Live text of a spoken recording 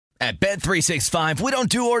At Bet365, we don't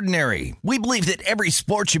do ordinary. We believe that every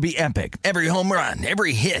sport should be epic. Every home run,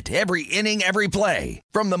 every hit, every inning, every play.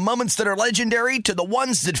 From the moments that are legendary to the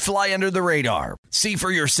ones that fly under the radar. See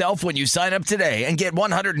for yourself when you sign up today and get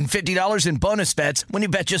 $150 in bonus bets when you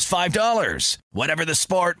bet just $5. Whatever the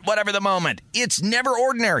sport, whatever the moment, it's never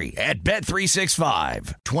ordinary at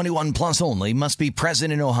Bet365. 21 plus only. Must be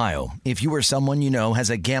present in Ohio. If you or someone you know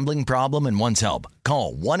has a gambling problem and wants help,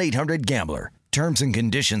 call 1-800-GAMBLER. Terms and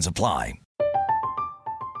conditions apply.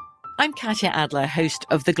 I'm Katya Adler, host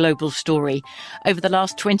of The Global Story. Over the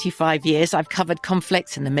last 25 years, I've covered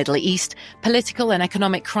conflicts in the Middle East, political and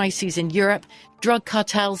economic crises in Europe, drug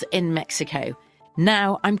cartels in Mexico.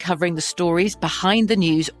 Now I'm covering the stories behind the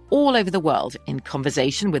news all over the world in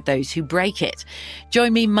conversation with those who break it.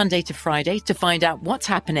 Join me Monday to Friday to find out what's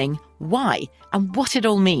happening, why, and what it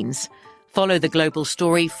all means. Follow The Global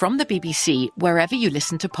Story from the BBC wherever you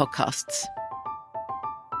listen to podcasts.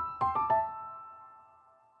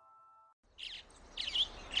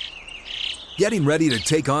 Getting ready to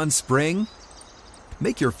take on spring?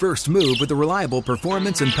 Make your first move with the reliable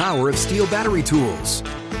performance and power of Steel battery tools.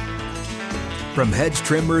 From hedge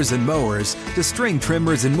trimmers and mowers to string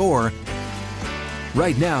trimmers and more,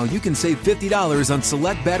 right now you can save $50 on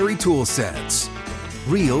select battery tool sets.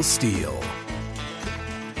 Real Steel.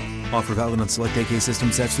 Offer valid on select AK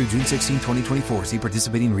system sets through June 16, 2024. See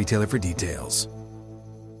participating retailer for details.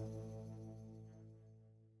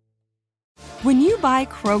 When you buy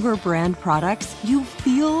Kroger brand products, you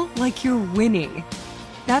feel like you're winning.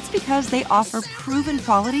 That's because they offer proven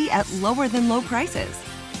quality at lower than low prices.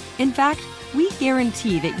 In fact, we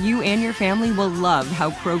guarantee that you and your family will love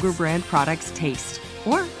how Kroger brand products taste,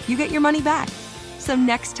 or you get your money back. So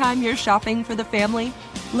next time you're shopping for the family,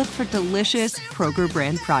 look for delicious Kroger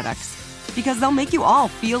brand products, because they'll make you all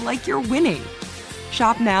feel like you're winning.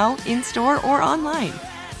 Shop now, in-store, or online.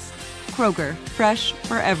 Kroger, fresh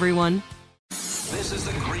for everyone. This is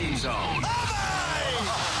the Green Zone.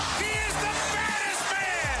 Oh, he is the baddest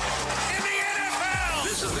man in the NFL.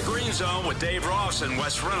 This is the Green Zone with Dave Ross and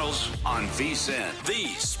Wes Reynolds on VSiN, the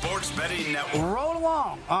Sports Betting Network. Roll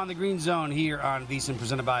along on the Green Zone here on VSiN,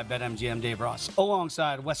 presented by BetMGM. Dave Ross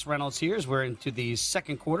alongside Wes Reynolds here as we're into the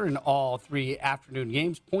second quarter in all three afternoon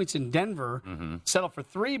games. Points in Denver settle for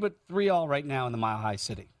 3, but 3 all right now in the Mile High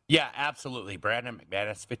City. Yeah, absolutely. Brandon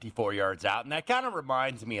McManus, 54 yards out. And that kind of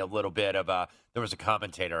reminds me a little bit of there was a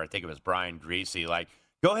commentator, I think it was Brian Greasy, like,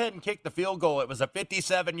 go ahead and kick the field goal. It was a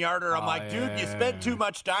 57-yarder. I'm like, dude, you spent too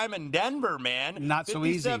much time in Denver, man. Not so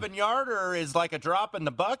easy. 57-yarder is like a drop in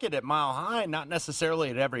the bucket at Mile High, not necessarily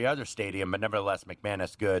at every other stadium, but nevertheless,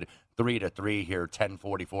 McManus good. 3-3 here,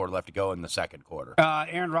 10:44 left to go in the second quarter.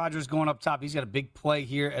 Aaron Rodgers going up top. He's got a big play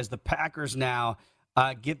here as the Packers now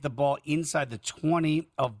get the ball inside the 20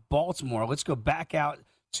 of Baltimore. Let's go back out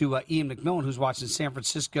to Ian McMillan, who's watching San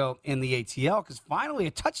Francisco in the ATL, because finally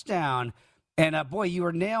a touchdown. And, boy, you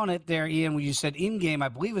were nailing it there, Ian, when you said in-game, I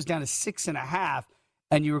believe it was down to 6.5,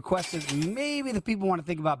 and you requested maybe the people want to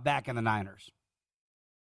think about backing the Niners.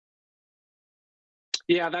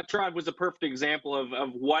 Yeah, that drive was a perfect example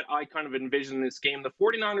of what I kind of envisioned in this game. The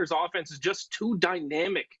 49ers offense is just too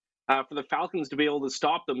dynamic for the Falcons to be able to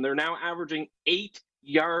stop them. They're now averaging 8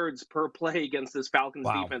 yards per play against this Falcons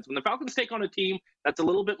defense. When the Falcons take on a team that's a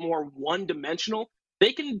little bit more one-dimensional,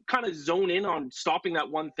 they can kind of zone in on stopping that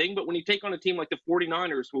one thing. But when you take on a team like the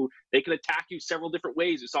 49ers, who they can attack you several different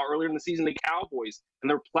ways, you saw earlier in the season the Cowboys and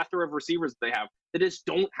their plethora of receivers that they have, they just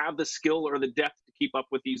don't have the skill or the depth to keep up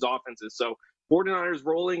with these offenses. So 49ers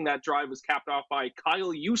rolling. That drive was capped off by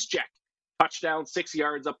Kyle Juszczyk. Touchdown, 6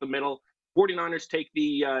 yards up the middle. 49ers take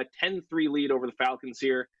the 10-3 lead over the Falcons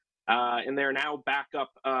here. And they're now back up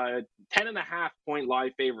 10.5-point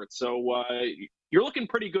live favorites. So you're looking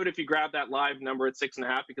pretty good if you grab that live number at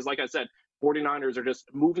 6.5, because like I said, 49ers are just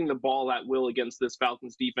moving the ball at will against this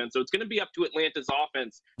Falcons defense. So it's going to be up to Atlanta's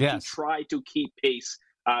offense to try to keep pace.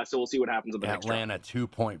 So we'll see what happens in the next Atlanta,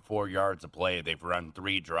 2.4 yards a play. They've run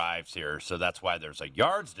 3 drives here. So that's why there's a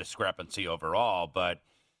yards discrepancy overall. But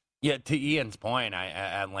yeah, to Ian's point,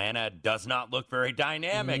 Atlanta does not look very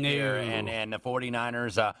dynamic here. And the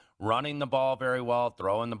 49ers running the ball very well,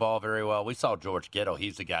 throwing the ball very well. We saw George Kittle.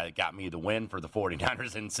 He's the guy that got me the win for the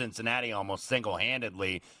 49ers in Cincinnati, almost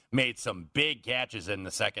single-handedly. Made some big catches in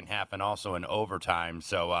the second half and also in overtime.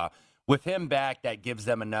 So with him back, that gives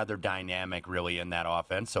them another dynamic really in that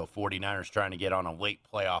offense. So 49ers trying to get on a late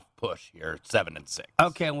playoff push here, 7-6.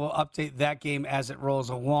 Okay, and we'll update that game as it rolls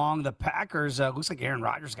along. The Packers, looks like Aaron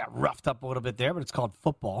Rodgers got roughed up a little bit there, but it's called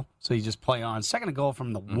football, so you just play on. Second and goal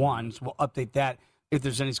from the 1, so we'll update that if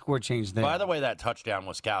there's any score change there. By the way, that touchdown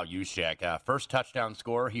was Kyle Juszczyk. First touchdown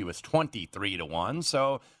score, he was 23-1,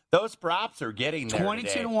 so those props are getting there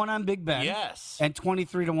 22-1 on Big Ben. Yes. And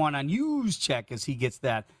 23-1 on Juszczyk as he gets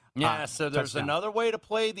that. Yeah, so there's touchdown. another way to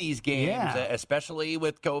play these games, Yeah. especially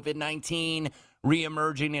with COVID-19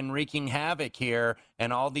 reemerging and wreaking havoc here,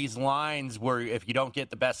 and all these lines where if you don't get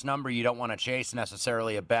the best number, you don't want to chase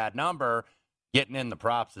necessarily a bad number. Getting in the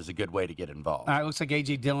props is a good way to get involved. All right, looks like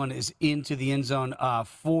A.J. Dillon is into the end zone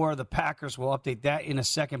for the Packers. We'll update that in a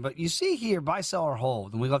second. But you see here, buy, sell, or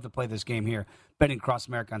hold, and we love to play this game here, betting across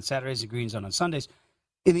America on Saturdays and Green Zone on Sundays.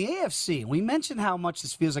 In the AFC, we mentioned how much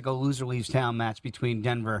this feels like a loser leaves town match between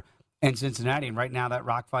Denver and Cincinnati, and right now that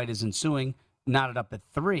rock fight is ensuing, knotted up at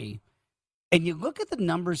 3. And you look at the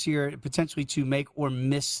numbers here potentially to make or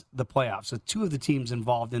miss the playoffs. So two of the teams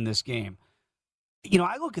involved in this game. You know,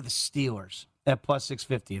 I look at the Steelers at plus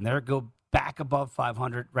 650, and they go back above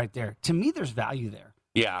 500 right there. To me, there's value there.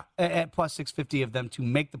 Yeah. At plus 650 of them to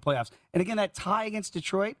make the playoffs. And again, that tie against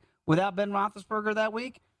Detroit without Ben Roethlisberger that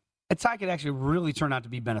week, a tie could actually really turn out to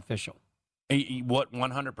be beneficial. What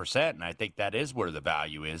 100%, and I think that is where the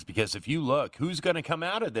value is, because if you look, who's going to come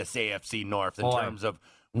out of this AFC North in terms of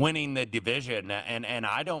winning the division? And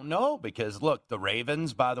I don't know, because look, the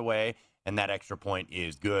Ravens, by the way, and that extra point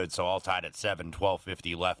is good, so all tied at 7,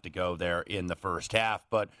 12:50 left to go there in the first half.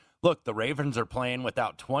 But look, the Ravens are playing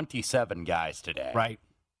without 27 guys today. Right.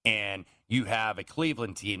 And you have a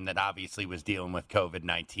Cleveland team that obviously was dealing with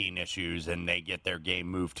COVID-19 issues, and they get their game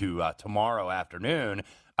moved to tomorrow afternoon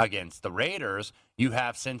against the Raiders. You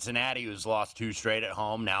have Cincinnati, who's lost 2 straight at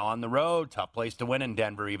home, now on the road. Tough place to win in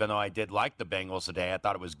Denver, even though I did like the Bengals today. I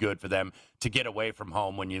thought it was good for them to get away from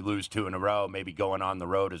home when you lose 2 in a row. Maybe going on the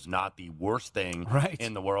road is not the worst thing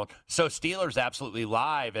in the world. So Steelers absolutely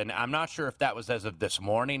live, and I'm not sure if that was as of this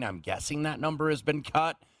morning. I'm guessing that number has been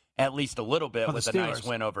cut at least a little bit with a nice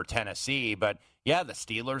win over Tennessee. But, yeah, the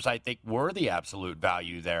Steelers, I think, were the absolute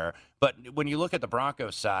value there. But when you look at the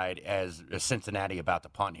Broncos side, as Cincinnati about to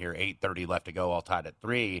punt here, 8:30 left to go, all tied at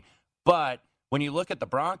 3. But when you look at the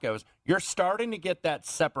Broncos, you're starting to get that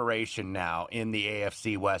separation now in the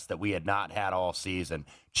AFC West that we had not had all season.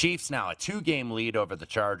 Chiefs now a 2-game lead over the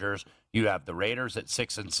Chargers. You have the Raiders at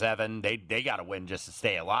 6-7. They got to win just to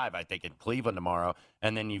stay alive, I think, in Cleveland tomorrow.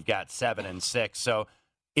 And then you've got 7-6. So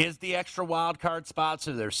is the extra wild card spot?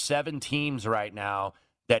 So there's 7 teams right now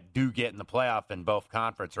that do get in the playoff in both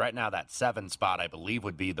conference. Right now, that 7 spot, I believe,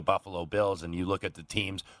 would be the Buffalo Bills. And you look at the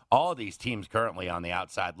teams, all of these teams currently on the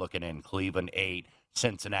outside looking in: Cleveland 8,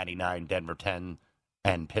 Cincinnati 9, Denver 10,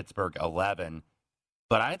 and Pittsburgh 11.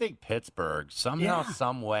 But I think Pittsburgh, somehow,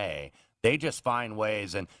 some way, they just find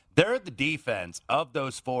ways. And they're the defense of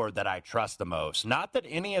those 4 that I trust the most. Not that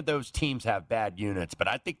any of those teams have bad units, but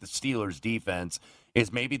I think the Steelers' defense is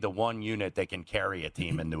maybe the one unit that can carry a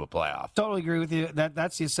team into a playoff. Totally agree with you.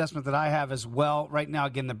 That's the assessment that I have as well. Right now,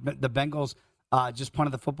 again, the Bengals just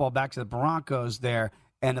punted the football back to the Broncos there,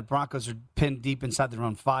 and the Broncos are pinned deep inside their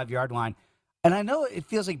own 5-yard line. And I know it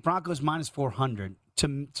feels like Broncos minus 400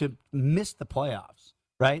 to miss the playoffs,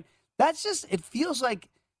 right? That's just, it feels like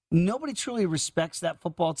nobody truly respects that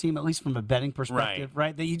football team, at least from a betting perspective,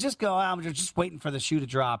 right? That you just go, I'm just waiting for the shoe to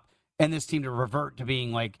drop and this team to revert to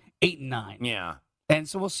being like 8-9. Yeah. And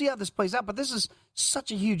so we'll see how this plays out. But this is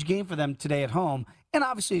such a huge game for them today at home. And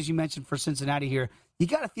obviously, as you mentioned, for Cincinnati here, you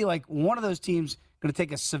got to feel like one of those teams going to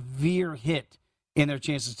take a severe hit in their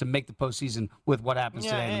chances to make the postseason with what happens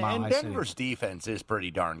today in Mile High City. And Denver's defense is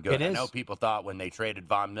pretty darn good. I know people thought when they traded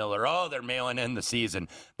Von Miller, they're mailing in the season.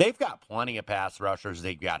 They've got plenty of pass rushers.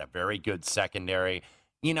 They've got a very good secondary.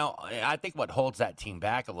 You know, I think what holds that team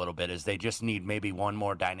back a little bit is they just need maybe one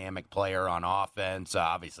more dynamic player on offense.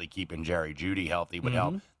 Obviously, keeping Jerry Jeudy healthy would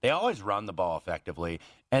help. They always run the ball effectively.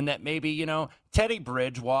 And that maybe, Teddy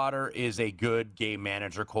Bridgewater is a good game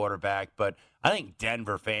manager quarterback, but I think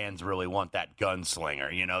Denver fans really want that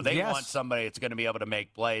gunslinger. They want somebody that's going to be able to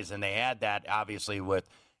make plays, and they had that, obviously, with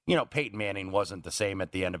Peyton Manning wasn't the same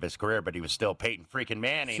at the end of his career, but he was still Peyton freaking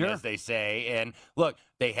Manning, as they say. And look,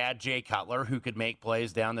 they had Jay Cutler who could make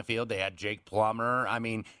plays down the field. They had Jake Plummer. I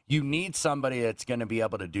mean, you need somebody that's going to be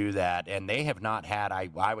able to do that. And they have not had,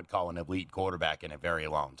 I would call, an elite quarterback in a very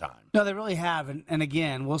long time. No, they really have. And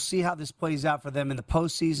again, we'll see how this plays out for them in the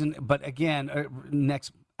postseason. But again,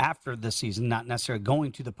 after the season, not necessarily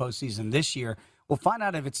going to the postseason this year. We'll find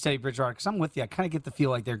out if it's Teddy Bridgewater, because I'm with you. I kind of get the feel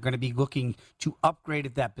like they're going to be looking to upgrade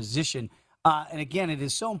at that position. And again, it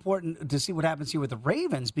is so important to see what happens here with the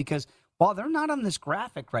Ravens, because while they're not on this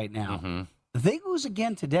graphic right now, they lose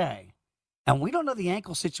again today. And we don't know the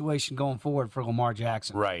ankle situation going forward for Lamar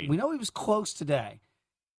Jackson. Right. We know he was close today.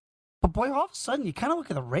 But, boy, all of a sudden, you kind of look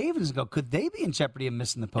at the Ravens and go, could they be in jeopardy of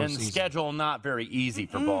missing the postseason? And the schedule not very easy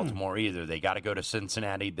for Baltimore either. They got to go to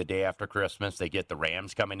Cincinnati the day after Christmas. They get the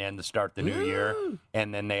Rams coming in to start the new year.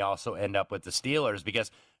 And then they also end up with the Steelers because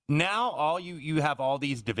now you have all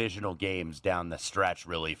these divisional games down the stretch,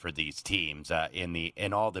 really, for these teams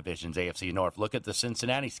in all divisions, AFC North. Look at the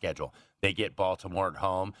Cincinnati schedule. They get Baltimore at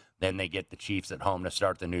home. Then they get the Chiefs at home to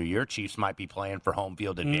start the new year. Chiefs might be playing for home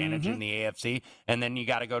field advantage in the AFC. And then you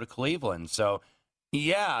got to go to Cleveland. So,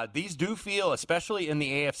 yeah, these do feel, especially in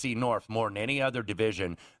the AFC North, more than any other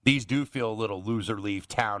division, these do feel a little loser leave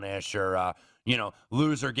townish or,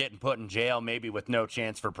 loser getting put in jail maybe with no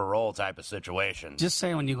chance for parole type of situation. Just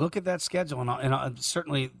saying, when you look at that schedule, and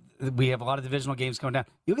certainly we have a lot of divisional games going down.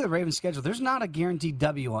 You look at the Ravens schedule, there's not a guaranteed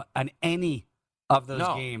W on any of those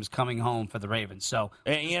games coming home for the Ravens. So,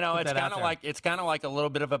 it's kind of like a little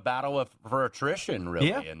bit of a battle for attrition,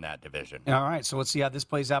 really, in that division. All right, so let's see how this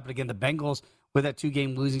plays out. But again, the Bengals with that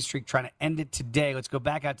 2-game losing streak trying to end it today. Let's go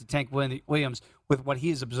back out to Tank Williams with what he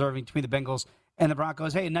is observing between the Bengals and the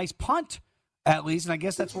Broncos. Hey, a nice punt, at least, and I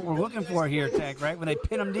guess that's what we're looking for here, Tank, right? When they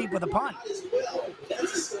pin them deep with a punt.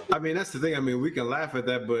 I mean, that's the thing. I mean, we can laugh at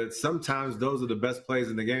that, but sometimes those are the best plays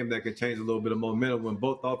in the game that can change a little bit of momentum when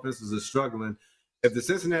both offenses are struggling. If the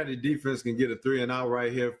Cincinnati defense can get a 3-and-out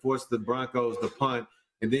right here, force the Broncos to punt,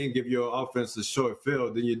 and then give your offense a short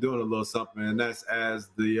field, then you're doing a little something. And that's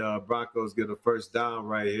as the Broncos get a first down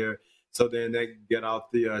right here. So then they get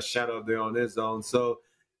out the shadow of their own end zone. So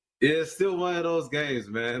it's still one of those games,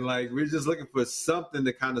 man. Like, we're just looking for something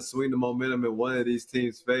to kind of swing the momentum in one of these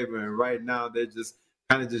teams' favor. And right now they're just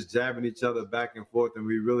kind of just jabbing each other back and forth, and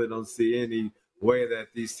we really don't see any way that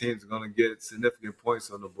these teams are going to get significant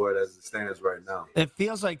points on the board as it stands right now. It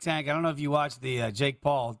feels like, Tank, I don't know if you watched the Jake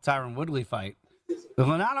Paul, Tyron Woodley fight. But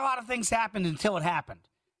not a lot of things happened until it happened.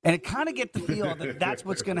 And it kind of get the feel that that's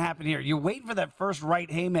what's going to happen here. You're waiting for that first right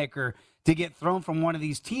haymaker to get thrown from one of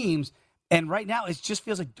these teams. And right now, it just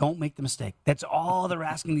feels like don't make the mistake. That's all they're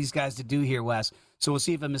asking these guys to do here, Wes. So we'll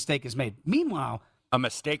see if a mistake is made. Meanwhile, a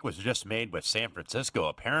mistake was just made with San Francisco,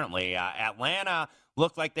 apparently. Atlanta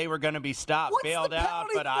looked like they were going to be stopped, bailed out,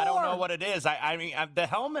 but I don't know what it is. I mean, the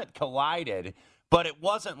helmet collided, but it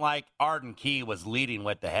wasn't like Arden Key was leading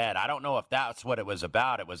with the head. I don't know if that's what it was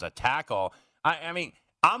about. It was a tackle. I mean,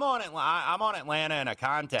 I'm on Atlanta in a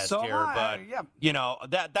contest but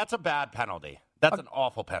that's a bad penalty. That's an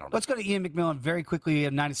awful penalty. Let's go to Ian McMillan very quickly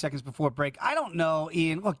in 90 seconds before break. I don't know,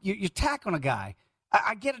 Ian. Look, you're tackling a guy.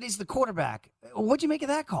 I get it. He's the quarterback. What'd you make of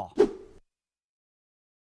that call?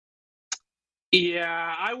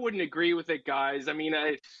 Yeah, I wouldn't agree with it, guys. I mean,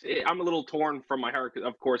 I'm a little torn from my heart,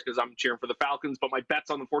 of course, because I'm cheering for the Falcons, but my bet's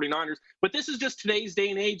on the 49ers. But this is just today's day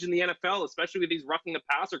and age in the NFL, especially with these roughing the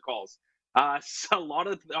passer calls. So a lot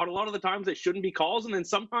of the times they shouldn't be calls, and then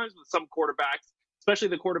sometimes with some quarterbacks, especially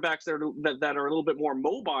the quarterbacks that are a little bit more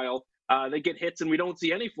mobile, they get hits and we don't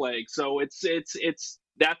see any flags. So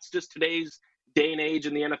that's just today's day and age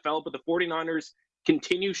in the NFL. But the 49ers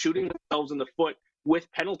continue shooting themselves in the foot with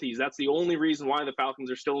penalties. That's the only reason why the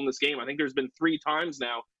Falcons are still in this game. I think there's been 3 times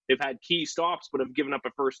now they've had key stops but have given up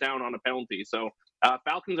a first down on a penalty. So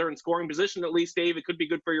Falcons are in scoring position at least, Dave. It could be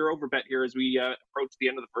good for your overbet here as we approach the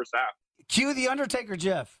end of the first half. Cue the Undertaker,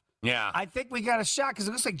 Jeff. Yeah. I think we got a shot because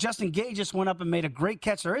it looks like Justin Gage just went up and made a great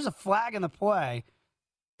catch. There is a flag in the play.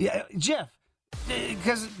 Yeah, Jeff,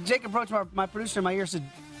 because Jake approached my producer in my ear and said,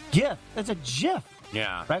 GIF. That's a GIF.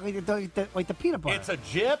 Yeah. Right? Like the peanut butter. It's a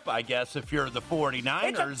GIF, I guess, if you're the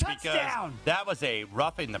 49ers. It's a touchdown. Because that was a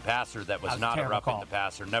roughing the passer that was not a roughing the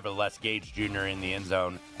passer. Nevertheless, Gage Jr. in the end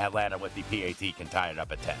zone. Atlanta with the PAT can tie it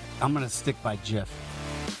up at 10. I'm going to stick by GIF.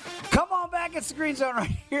 Come on back. It's the Green Zone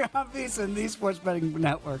right here on VSiN, the Sports Betting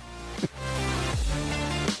Network.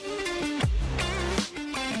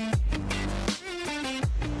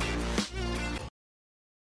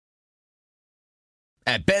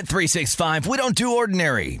 At Bet365, we don't do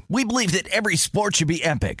ordinary. We believe that every sport should be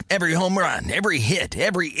epic. Every home run, every hit,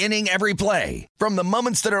 every inning, every play. From the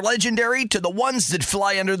moments that are legendary to the ones that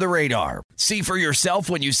fly under the radar. See for yourself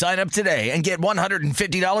when you sign up today and get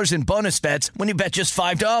 $150 in bonus bets when you bet just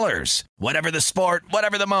 $5. Whatever the sport,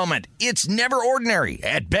 whatever the moment, it's never ordinary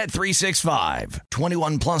at Bet365.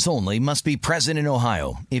 21 plus only. Must be present in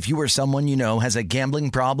Ohio. If you or someone you know has a gambling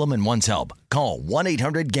problem and wants help, call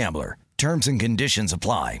 1-800-GAMBLER. Terms and conditions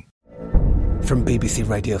apply. From BBC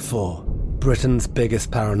Radio 4, Britain's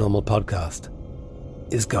biggest paranormal podcast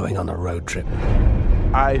is going on a road trip.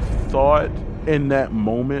 I thought in that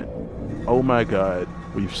moment, oh my God,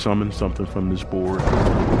 we've summoned something from this board.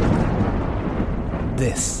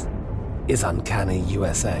 This is Uncanny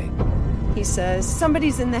USA. He says,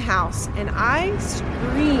 somebody's in the house, and I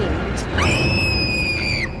screamed.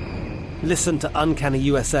 Listen to Uncanny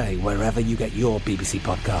USA wherever you get your BBC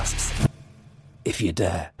podcasts, if you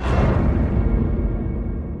dare.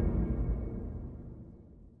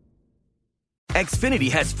 Xfinity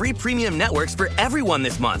has free premium networks for everyone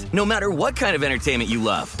this month, no matter what kind of entertainment you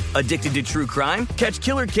love. Addicted to true crime? Catch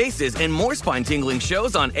killer cases and more spine-tingling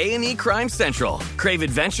shows on A&E Crime Central. Crave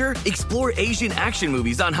adventure? Explore Asian action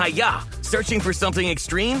movies on Hi-YAH. Searching for something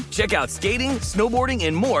extreme? Check out skating, snowboarding,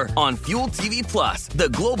 and more on Fuel TV Plus, the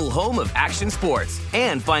global home of action sports.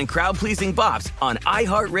 And find crowd-pleasing bops on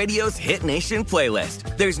iHeartRadio's Hit Nation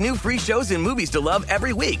playlist. There's new free shows and movies to love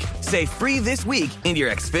every week. Say free this week in your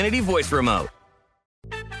Xfinity voice remote.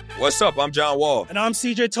 What's up? I'm John Wall. And I'm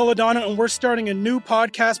CJ Toledano, and we're starting a new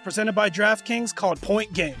podcast presented by DraftKings called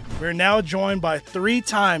Point Game. We're now joined by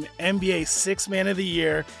three-time NBA Sixth Man of the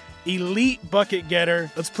Year, elite bucket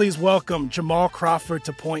getter. Let's please welcome Jamal Crawford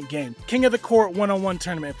to Point Game. King of the Court one-on-one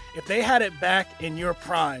tournament. If they had it back in your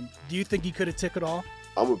prime, do you think you could have took it all?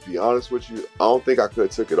 I'm going to be honest with you. I don't think I could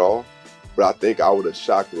have took it all, but I think I would have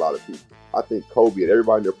shocked a lot of people. I think Kobe and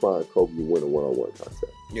everybody in their prime, Kobe would win a one-on-one contest.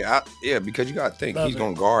 Yeah, because you got to think he's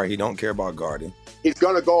going to guard. He don't care about guarding. He's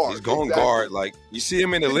going to guard. He's going to guard. Like, you see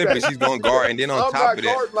him in the Olympics, he's going to guard. And then on top of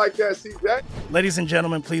that. Like that, see that? Ladies and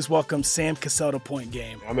gentlemen, please welcome Sam Cassell to Point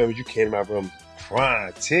Game. I remember you came out from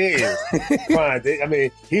prime 10. I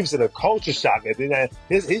mean, he was in a culture shock. And then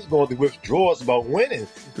he's going through withdrawals about winning.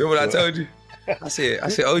 Remember what I told you? I said,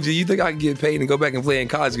 OG, you think I can get paid and go back and play in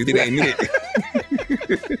college because it ain't it?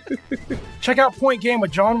 Check out Point Game with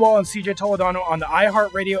John Wall and CJ Toledano on the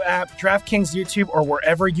iHeartRadio app, DraftKings YouTube, or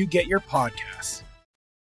wherever you get your podcasts.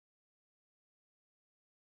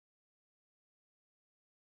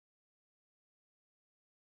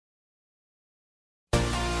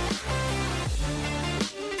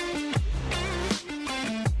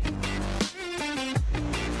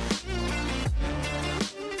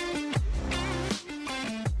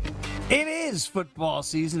 It is football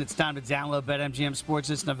season. It's time to download BetMGM Sports.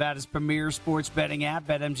 It's Nevada's premier sports betting app.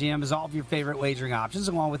 BetMGM has all of your favorite wagering options,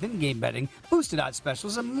 along with in-game betting, boosted odds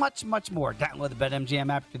specials, and much, much more. Download the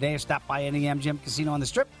BetMGM app today or stop by any MGM casino on the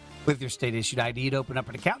Strip with your state-issued ID to open up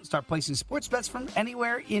an account and start placing sports bets from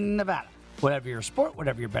anywhere in Nevada. Whatever your sport,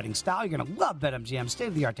 whatever your betting style, you're going to love BetMGM's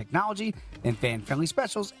state-of-the-art technology and fan-friendly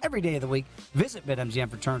specials every day of the week. Visit BetMGM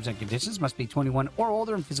for terms and conditions. Must be 21 or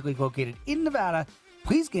older and physically located in Nevada.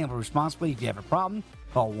 Please gamble responsibly. If you have a problem,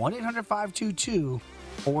 call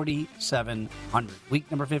 1-800-522-4700. Week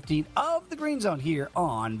number 15 of the Green Zone here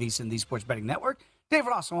on VSiN, the Sports Betting Network. David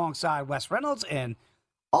Ross alongside Wes Reynolds. And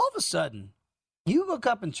all of a sudden, you look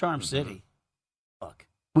up in Charm City. Look,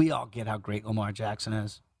 we all get how great Lamar Jackson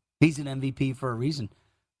is. He's an MVP for a reason.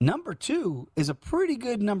 Number 2 is a pretty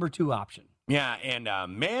good number 2 option. Yeah, and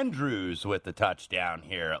Mandrews with the touchdown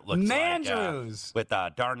here. It looks Mandrews. Like,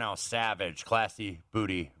 with Darnell Savage, classy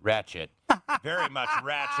booty ratchet. Very much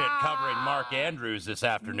ratchet covering Mark Andrews this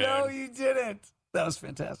afternoon. No, you didn't. That was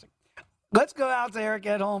fantastic. Let's go out to Eric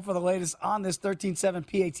Edholm for the latest on this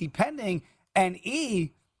 13-7 PAT pending. And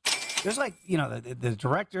there's the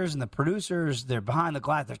directors and the producers, they're behind the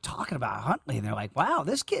glass. They're talking about Huntley, and they're like, wow,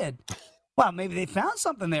 this kid, maybe they found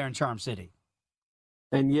something there in Charm City.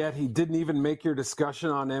 And yet he didn't even make your discussion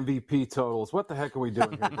on MVP totals. What the heck are we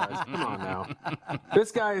doing here, guys? Come on now.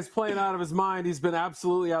 This guy is playing out of his mind. He's been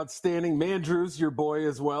absolutely outstanding. Mandrews, your boy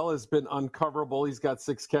as well, has been uncoverable. He's got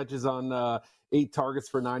 6 catches on 8 targets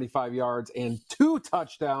for 95 yards and 2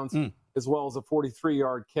 touchdowns, as well as a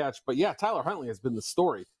 43-yard catch. But, yeah, Tyler Huntley has been the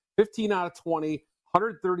story. 15 out of 20,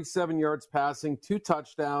 137 yards passing, 2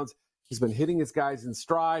 touchdowns. He's been hitting his guys in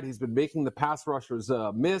stride. He's been making the pass rushers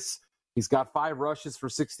miss. He's got 5 rushes for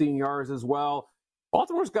 16 yards as well.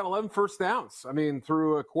 Baltimore's got 11 first downs. I mean,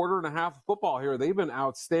 through a quarter and a half of football here, they've been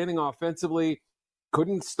outstanding offensively.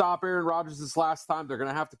 Couldn't stop Aaron Rodgers this last time. They're going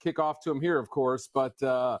to have to kick off to him here, of course. But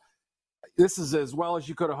this is as well as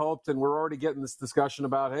you could have hoped, and we're already getting this discussion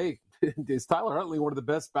about, hey, is Tyler Huntley one of the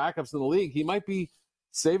best backups in the league? He might be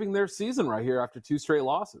saving their season right here after 2 straight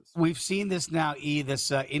losses. We've seen this now,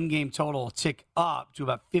 this in-game total tick up to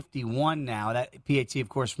about 51 now. That PAT, of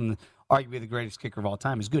course, from arguably the greatest kicker of all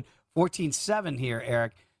time, is good. 14-7 here,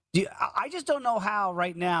 Eric. I just don't know how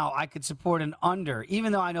right now I could support an under,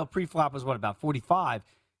 even though I know pre-flop was, about 45,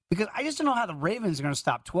 because I just don't know how the Ravens are going to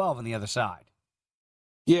stop 12 on the other side.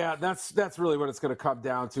 Yeah, that's really what it's going to come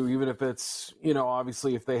down to, even if it's,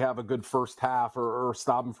 obviously if they have a good first half or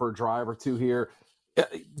stop them for a drive or 2 here.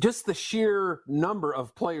 Just the sheer number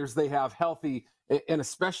of players they have healthy, and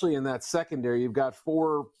especially in that secondary, you've got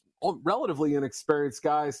 4 relatively inexperienced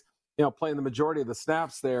guys, playing the majority of the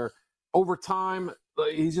snaps there. over time,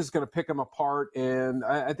 he's just going to pick them apart, and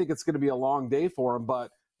I think it's going to be a long day for him.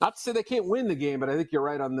 But not to say they can't win the game, but I think you're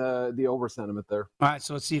right on the over sentiment there. All right,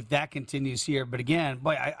 so let's see if that continues here. But again,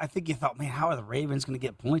 boy, I think you thought, man, how are the Ravens going to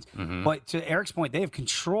get points? But to Eric's point, they have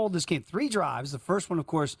controlled this game. 3 drives. The first one, of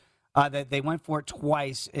course, that they went for it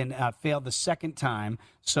twice and failed the second time,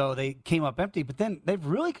 so they came up empty. But then they've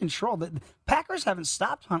really controlled it. The Packers haven't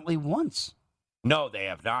stopped Huntley once. No, they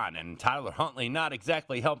have not. And Tyler Huntley not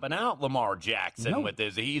exactly helping out Lamar Jackson with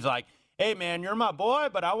this. He's like, hey, man, you're my boy,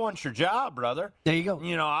 but I want your job, brother. There you go.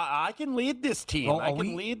 You know, I can lead this team. I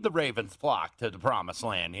can lead the Ravens flock to the promised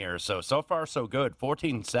land here. So far, so good.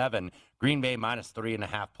 14-7. Green Bay minus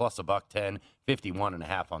 3.5 plus $1.10.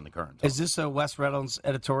 51.5 on the current. Is this a Wes Reynolds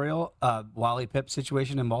editorial, Wally Pipp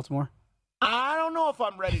situation in Baltimore? I don't know if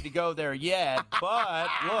I'm ready to go there yet, but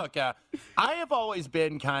look, I have always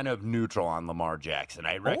been kind of neutral on Lamar Jackson.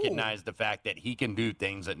 I recognize the fact that he can do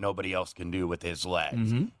things that nobody else can do with his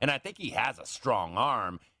legs. And I think he has a strong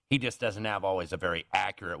arm. He just doesn't have always a very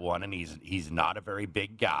accurate one, and he's not a very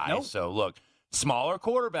big guy. So, look, smaller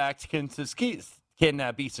quarterbacks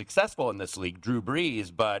can be successful in this league, Drew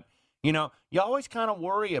Brees, but you know, you always kind of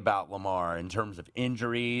worry about Lamar in terms of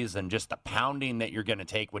injuries and just the pounding that you're going to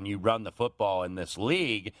take when you run the football in this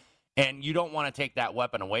league. And you don't want to take that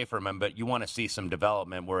weapon away from him, but you want to see some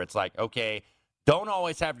development where it's like, okay, don't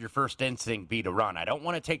always have your first instinct be to run. I don't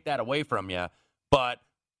want to take that away from you, but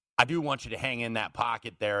I do want you to hang in that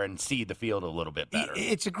pocket there and see the field a little bit better.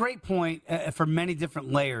 It's a great point for many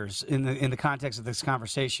different layers in the context of this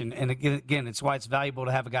conversation. And again, it's why it's valuable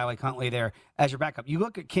to have a guy like Huntley there as your backup. You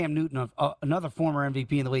look at Cam Newton, another former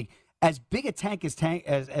MVP in the league, as big a tank as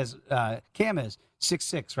Cam is,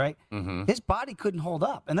 6'6", right? His body couldn't hold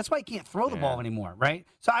up, and that's why he can't throw the ball anymore, right?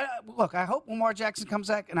 So, I hope Lamar Jackson comes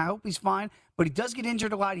back, and I hope he's fine, but he does get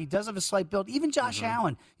injured a lot. He does have a slight build. Even Josh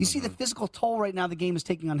Allen, you see the physical toll right now the game is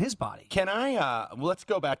taking on his body. Can I, let's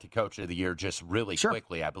go back to Coach of the Year just really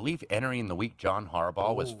quickly. I believe entering the week, John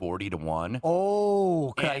Harbaugh was 40-1.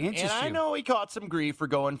 Oh, and I know he caught some grief for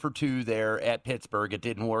going for 2 there at Pittsburgh. It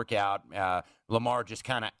didn't work out. Lamar just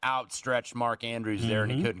kind of outstretched Mark Andrews there,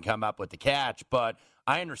 and he couldn't come up with the catch. But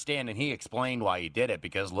I understand, and he explained why he did it,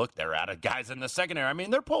 because, look, they're out of guys in the secondary. I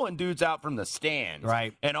mean, they're pulling dudes out from the stands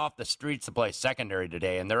and off the streets to play secondary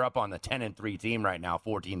today, and they're up on the 10-3 team right now,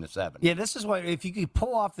 14-7. Yeah, this is why, if you could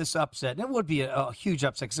pull off this upset, and it would be a huge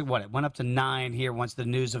upset, because it went up to 9 here once the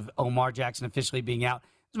news of Lamar Jackson officially being out.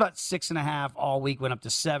 It was about 6.5 all week, went up to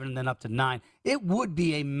 7, and then up to 9. It would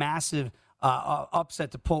be a massive upset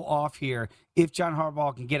to pull off here if John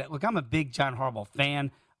Harbaugh can get it. Look, I'm a big John Harbaugh fan.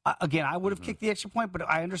 Again, I would have kicked the extra point, but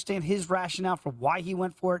I understand his rationale for why he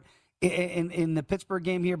went for it in the Pittsburgh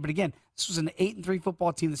game here. But again, this was an 8-3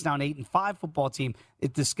 football team that's now an 8-5 football team.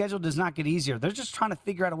 The schedule does not get easier. They're just trying to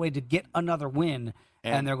figure out a way to get another win,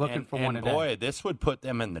 and they're looking for one today. Boy, this would put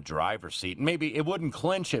them in the driver's seat. Maybe it wouldn't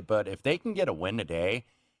clinch it, but if they can get a win today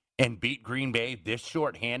and beat Green Bay, this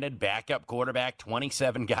shorthanded backup quarterback,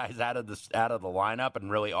 27 guys out of the lineup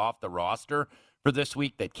and really off the roster for this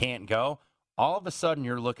week that can't go, all of a sudden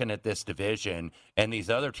you're looking at this division and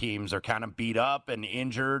these other teams are kind of beat up and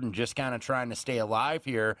injured and just kind of trying to stay alive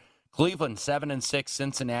here. Cleveland 7-6,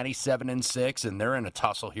 Cincinnati 7-6, and they're in a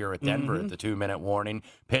tussle here at Denver at the 2-minute warning.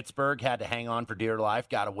 Pittsburgh had to hang on for dear life,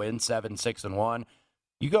 got to win 7-6-1.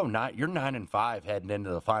 You're 9-5 heading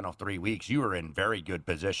into the final 3 weeks. You are in very good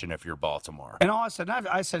position if you're Baltimore. And all of a sudden,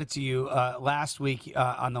 I said it to you last week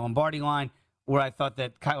on the Lombardi line, where I thought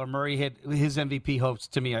that Kyler Murray hit his MVP hopes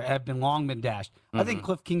to me have long been dashed. I think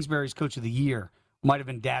Cliff Kingsbury's Coach of the Year might have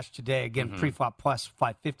been dashed today. Again, pre-flop plus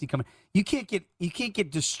 550 coming. You can't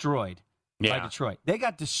get destroyed by Detroit. They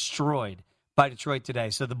got destroyed by Detroit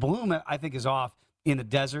today. So the balloon, I think, is off in the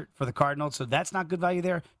desert for the Cardinals, so that's not good value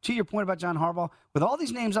there. To your point about John Harbaugh, with all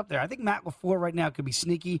these names up there, I think Matt LaFleur right now could be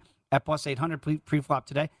sneaky at plus 800 pre-flop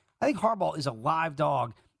today. I think Harbaugh is a live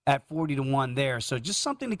dog at 40-1 there, so just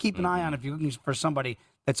something to keep an eye on if you're looking for somebody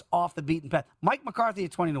that's off the beaten path. Mike McCarthy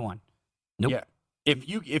at 20-1. Nope. Yeah.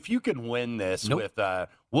 If you can win this with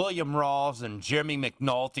William Rawls and Jimmy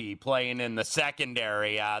McNulty playing in the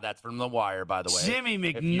secondary, that's from The Wire, by the way. Jimmy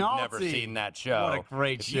McNulty. If you've never seen that show. What a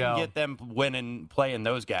great show. If you can get them playing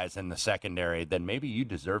those guys in the secondary, then maybe you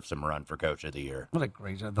deserve some run for Coach of the Year. What a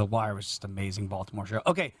great show. The Wire was just amazing Baltimore show.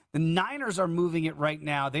 Okay, the Niners are moving it right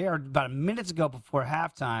now. They are about a minute to go before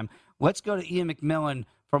halftime. Let's go to Ian McMillan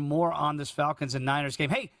for more on this Falcons and Niners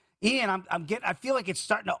game. Hey, Ian, I feel like it's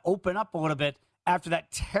starting to open up a little bit after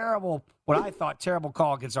that terrible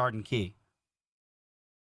call against Arden Key.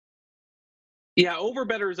 Yeah,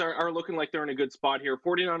 overbettors are looking like they're in a good spot here.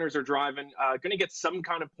 49ers are driving, going to get some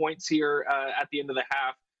kind of points here at the end of the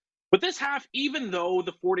half. But this half, even though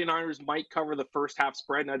the 49ers might cover the first half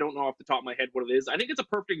spread, and I don't know off the top of my head what it is, I think it's a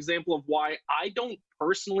perfect example of why I don't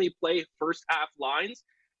personally play first half lines,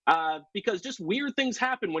 because just weird things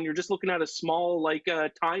happen when you're just looking at a small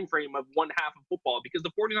time frame of one half of football. Because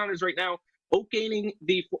the 49ers right now, outgaining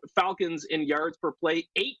the Falcons in yards per play,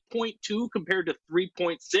 8.2 compared to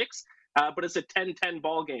 3.6. But it's a 10-10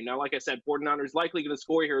 ball game. Now, like I said, 49ers likely going to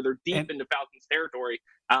score here. They're deep into Falcons territory.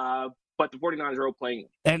 But the 49ers are outplaying them.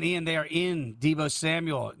 And, Ian, they are in Deebo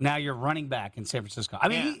Samuel. Now you're running back in San Francisco. I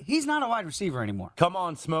mean, he's not a wide receiver anymore. Come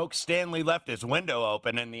on, Smoke. Stanley left his window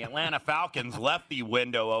open, and the Atlanta Falcons left the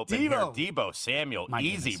window open here. Deebo Samuel,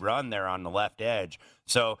 easy run there on the left edge.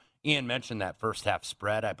 So Ian mentioned that first half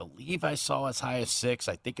spread. I believe I saw as high as 6.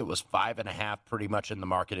 I think it was 5.5 pretty much in the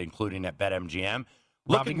market, including at BetMGM.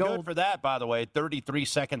 Looking good for that, by the way. 33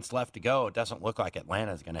 seconds left to go. It doesn't look like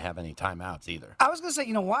Atlanta's going to have any timeouts either. I was going to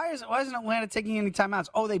say, why isn't Atlanta taking any timeouts?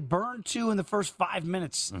 Oh, they burned 2 in the first 5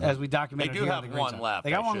 minutes, as we documented. They do have one left, They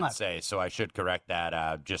got one left. say, so I should correct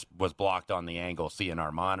that. Just was blocked on the angle, seeing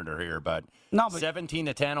our monitor here. But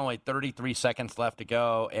 17-10, only 33 seconds left to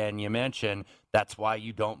go. And you mentioned that's why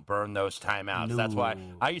you don't burn those timeouts. No. That's why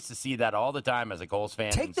I used to see that all the time as a Colts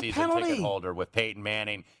fan and season ticket holder with Peyton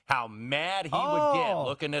Manning, how mad he would get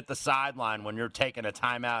looking at the sideline when you're taking a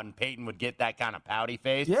timeout, and Peyton would get that kind of pouty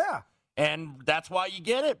face. Yeah. And that's why you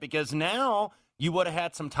get it, because now you would have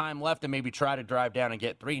had some time left to maybe try to drive down and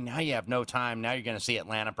get 3. Now you have no time. Now you're going to see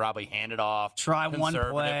Atlanta probably hand it off. Try one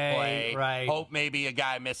play. Right. Hope maybe a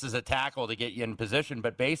guy misses a tackle to get you in position,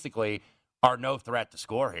 but basically are no threat to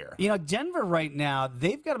score here. Denver right now,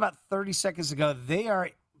 they've got about 30 seconds to go. They are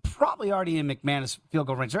probably already in McManus field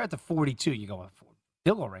goal range. They're at the 42. You go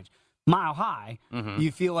field goal range. Mile high. Mm-hmm.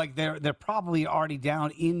 You feel like they're probably already down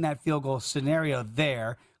in that field goal scenario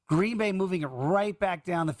there. Green Bay moving it right back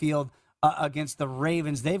down the field against the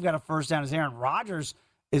Ravens. They've got a first down as Aaron Rodgers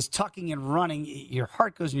is tucking and running. Your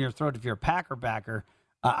heart goes in your throat if you're a Packer backer.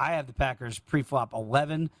 I have the Packers pre-flop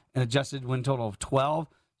 11, an adjusted win total of 12.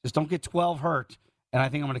 Just don't get 12 hurt, and I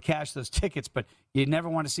think I'm going to cash those tickets, but you never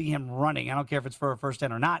want to see him running. I don't care if it's for a first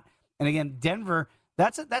down or not. And, again, Denver,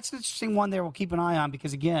 that's an interesting one there we'll keep an eye on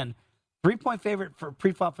because, again, 3-point favorite for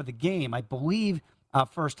pre-flop for the game. I believe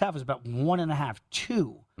first half is about 1.5,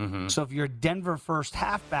 2. Mm-hmm. So if you're a Denver first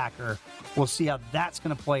half backer, we'll see how that's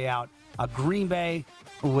going to play out. Green Bay,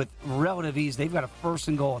 with relative ease, they've got a first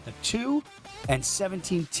and goal at the 2 and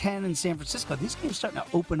 17-10 in San Francisco. These games starting to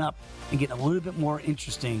open up and get a little bit more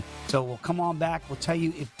interesting. So we'll come on back. We'll tell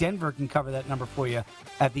you if Denver can cover that number for you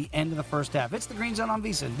at the end of the first half. It's the Green Zone on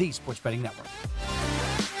VSiN, the Sports Betting Network.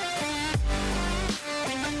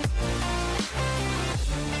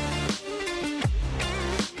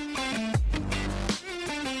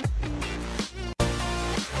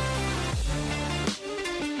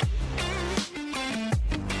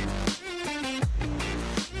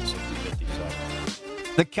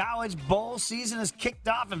 The College Bowl season has kicked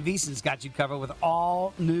off, and VSiN's got you covered with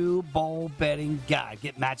all new bowl betting guide.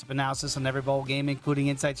 Get matchup analysis on every bowl game, including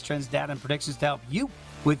insights, trends, data, and predictions to help you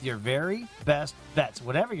with your very best bets.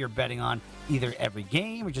 Whatever you're betting on, either every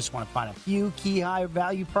game or just want to find a few key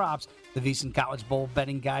high-value props, the VSiN College Bowl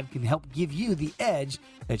betting guide can help give you the edge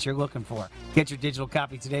that you're looking for. Get your digital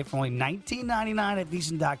copy today for only $19.99 at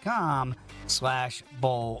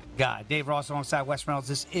VSiN.com/bowl guide. Dave Ross alongside Wes Reynolds.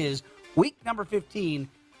 This is week number 15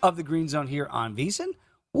 of the Green Zone here on VSiN.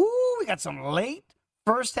 Woo, we got some late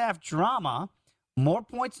first half drama. More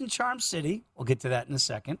points in Charm City. We'll get to that in a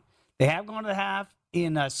second. They have gone to the half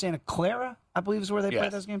in Santa Clara, I believe is where they play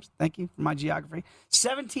those games. Thank you for my geography.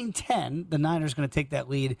 17-10, the Niners going to take that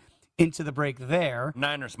lead into the break there.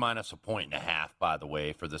 Niners minus 1.5, by the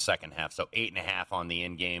way, for the second half. So 8.5 on the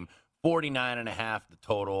end game. 49.5 the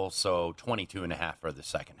total, so 22.5 for the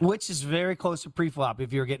second half. Which is very close to pre-flop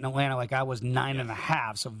if you're getting Atlanta like I was,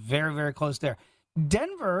 9.5, so very, very close there.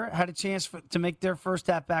 Denver had a chance to make their first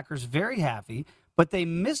half backers very happy, but they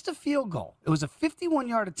missed a field goal. It was a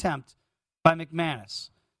 51-yard attempt by McManus.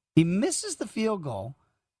 He misses the field goal,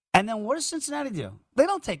 and then what does Cincinnati do? They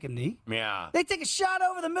don't take a knee. Yeah. They take a shot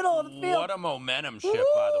over the middle of the field. What a momentum shift,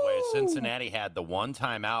 by the way. Cincinnati had the one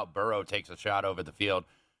timeout. Burrow takes a shot over the field.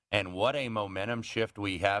 And what a momentum shift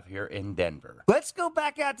we have here in Denver. Let's go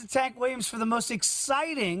back out to Tank Williams for the most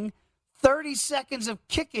exciting 30 seconds of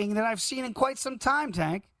kicking that I've seen in quite some time,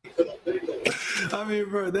 Tank. I mean,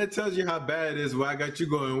 bro, that tells you how bad it is where I got you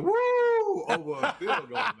going, woo, over a field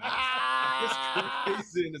goal, man. It's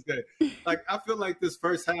crazy in this game. Like, I feel like this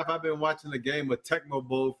first half, I've been watching a game of Tecmo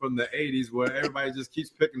Bowl from the 80s where everybody just keeps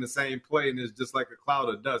picking the same play and it's just like a cloud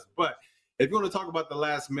of dust. But if you want to talk about the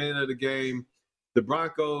last minute of the game, the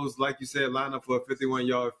Broncos, like you said, line up for a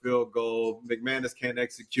 51-yard field goal. McManus can't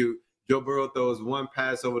execute. Joe Burrow throws one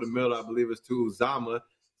pass over the middle, I believe it's to Uzama.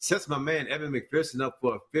 Sets my man Evan McPherson up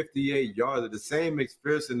for a 58-yarder. The same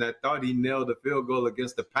McPherson that thought he nailed the field goal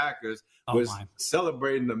against the Packers was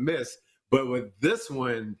celebrating the miss. But with this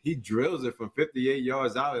one, he drills it from 58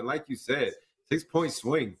 yards out. And like you said, 6-point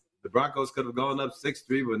swing. The Broncos could have gone up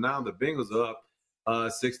 6-3, but now the Bengals are up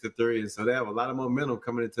 6-3. And so they have a lot of momentum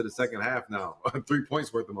coming into the second half now. 3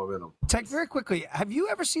 points worth of momentum. Tank, very quickly, have you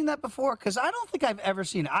ever seen that before? Because I don't think I've ever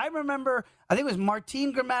seen it. I remember, I think it was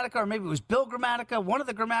Martin Gramatica, or maybe it was Bill Gramatica, one of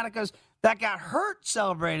the Gramaticas, that got hurt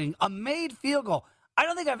celebrating a made field goal. I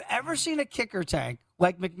don't think I've ever seen a kicker, Tank,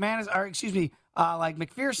 like McManus, or excuse me, like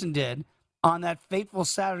McPherson did on that fateful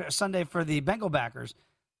Sunday for the Bengal backers,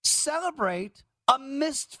 celebrate a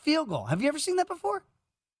missed field goal. Have you ever seen that before?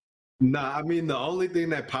 Nah, I mean, the only thing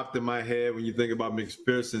that popped in my head when you think about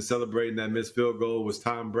McPherson celebrating that missed field goal was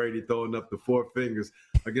Tom Brady throwing up the 4 fingers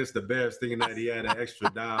against the Bears, thinking that he had an extra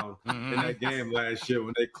down in that game last year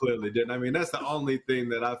when they clearly didn't. I mean, that's the only thing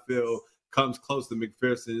that I feel comes close to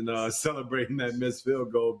McPherson celebrating that missed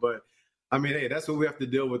field goal. But, I mean, hey, that's what we have to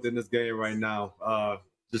deal with in this game right now.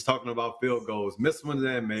 Just talking about field goals, missed ones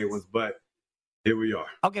and made ones, but here we are.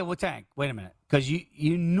 Okay, well, Tank, wait a minute, because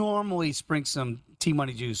you normally sprinkle some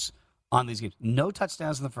T-Money juice on these games. No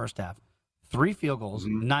touchdowns in the first half, 3 field goals,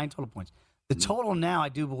 9 total points. The total now, I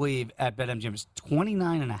do believe, at BetMGM is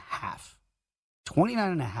 29.5.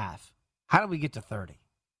 29.5. How do we get to 30?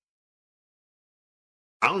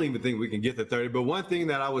 I don't even think we can get to 30. But one thing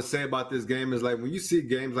that I would say about this game is, like, when you see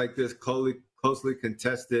games like this closely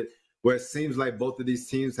contested, where it seems like both of these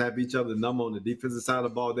teams have each other number on the defensive side of the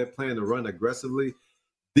ball, they're playing to run aggressively.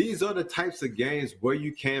 These are the types of games where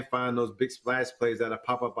you can find those big splash plays that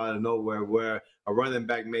pop up out of nowhere, where a running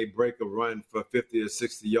back may break a run for 50 or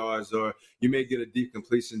 60 yards, or you may get a deep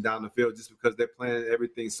completion down the field just because they're playing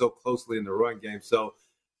everything so closely in the run game. So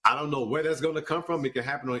I don't know where that's going to come from. It can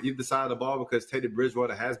happen on either side of the ball because Teddy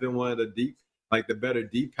Bridgewater has been one of the better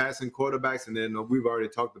deep passing quarterbacks. And then we've already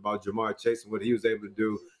talked about Jamar Chase and what he was able to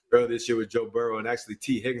do earlier this year with Joe Burrow, and actually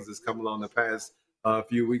T. Higgins has come along the past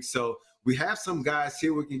few weeks. So we have some guys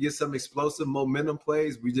here we can get some explosive momentum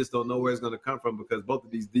plays. We just don't know where it's going to come from because both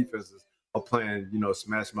of these defenses are playing,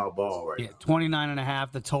 smash mouth ball right now.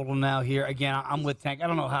 29.5, the total now here. Again, I'm with Tank. I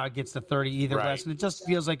don't know how it gets to 30 either, Wes. And it just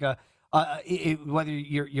feels like whether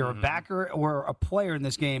you're a backer or a player in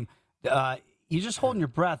this game, you're just holding your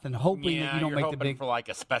breath and hoping that you don't make the big. For like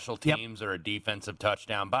a special teams or a defensive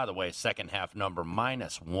touchdown. By the way, second half number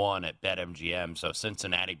 -1 at BetMGM. So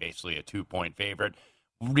Cincinnati basically a 2-point favorite.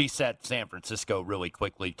 Reset San Francisco really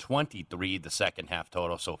quickly, 23 the second half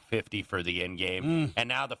total, so 50 for the end game. And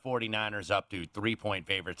now the 49ers up to 3-point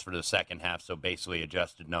favorites for the second half, so basically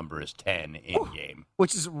adjusted number is 10 in game.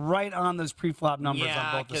 Which is right on those pre-flop numbers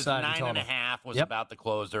on both the sides. Yeah, because 9.5 was about the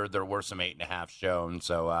closer. There were some 8.5 shown,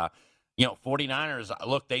 so 49ers,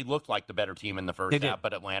 they looked like the better team in the first half,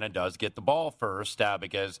 but Atlanta does get the ball first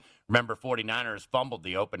because, remember, 49ers fumbled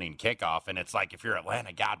the opening kickoff, and it's like if you're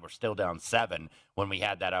Atlanta, God, we're still down 7 when we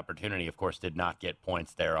had that opportunity. Of course, did not get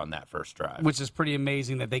points there on that first drive. Which is pretty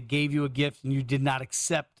amazing that they gave you a gift and you did not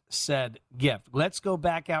accept said gift. Let's go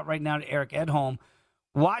back out right now to Eric Edholm.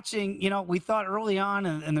 Watching, we thought early on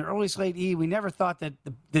in the early slate we never thought that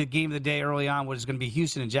the game of the day early on was going to be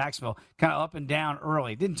Houston and Jacksonville, kind of up and down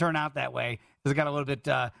early. It didn't turn out that way because it got a little bit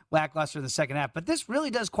lackluster in the second half. But this really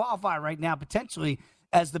does qualify right now potentially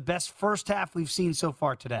as the best first half we've seen so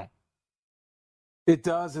far today. It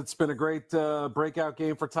does. It's been a great breakout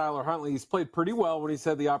game for Tyler Huntley. He's played pretty well when he's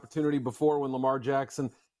had the opportunity before when Lamar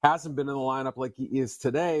Jackson hasn't been in the lineup like he is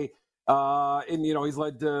today. And he's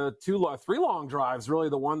led 3 long drives, really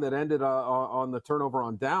the one that ended on the turnover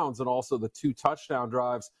on downs and also the 2 touchdown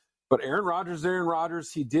drives. But Aaron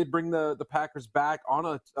Rodgers, he did bring the Packers back on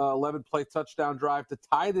a 11-play touchdown drive to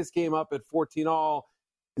tie this game up at 14-all.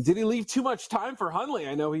 Did he leave too much time for Huntley?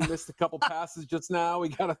 I know he missed a couple passes just now. We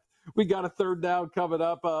got a third down coming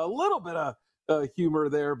up. A little bit of humor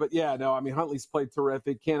there, but Huntley's played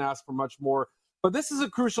terrific. Can't ask for much more. But this is a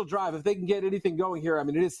crucial drive. If they can get anything going here,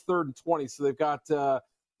 it is 3rd and 20. So they've got,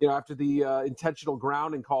 after the intentional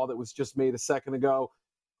grounding call that was just made a second ago,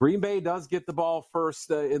 Green Bay does get the ball first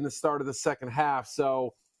in the start of the second half.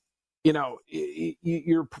 So,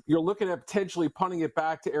 you're looking at potentially punting it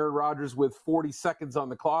back to Aaron Rodgers with 40 seconds on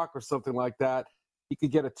the clock or something like that. He could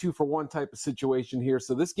get a 2-for-1 type of situation here.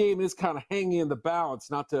 So this game is kind of hanging in the balance,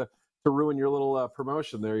 not to ruin your little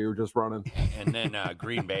promotion there you were just running. And then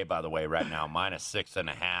Green Bay, by the way, right now,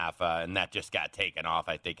 -6.5, and that just got taken off,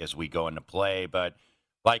 I think, as we go into play. But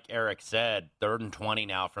like Eric said, 3rd and 20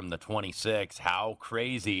 now from the 26. How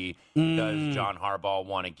crazy does John Harbaugh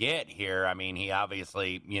want to get here? I mean, he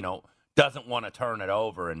obviously, doesn't want to turn it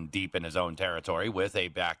over and deep in his own territory with a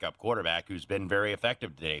backup quarterback who's been very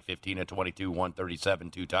effective today, 15 of 22,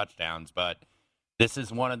 137, 2 touchdowns. But this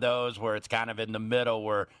is one of those where it's kind of in the middle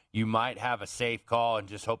where you might have a safe call and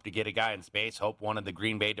just hope to get a guy in space, hope one of the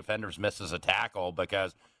Green Bay defenders misses a tackle,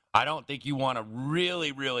 because I don't think you want to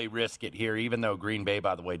really, really risk it here, even though Green Bay,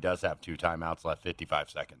 by the way, does have 2 timeouts left, 55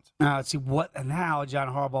 seconds. Let's see what and how John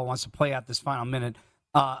Harbaugh wants to play out this final minute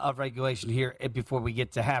of regulation here before we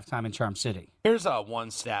get to halftime in Charm City. Here's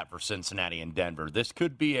one stat for Cincinnati and Denver. This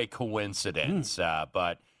could be a coincidence,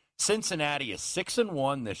 but Cincinnati is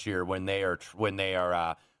 6-1 this year when they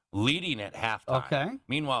are leading at halftime. Okay.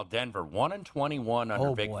 Meanwhile, Denver 1-21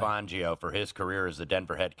 under Vic Fangio for his career as the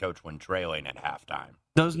Denver head coach when trailing at halftime.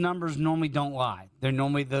 Those numbers normally don't lie. They're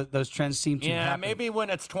normally those trends seem to happen. Maybe when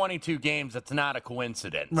it's 22 games, it's not a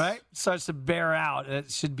coincidence. Right? Starts to bear out.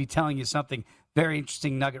 It should be telling you something. Very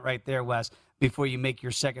interesting nugget right there, Wes, before you make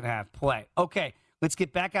your second half play. Okay, let's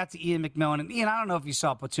get back out to Ian McMillan. And Ian, I don't know if you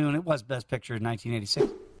saw Platoon. It was Best Picture in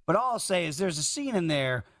 1986. But all I'll say is there's a scene in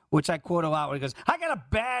there, which I quote a lot, where he goes, I got a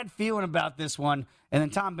bad feeling about this one. And then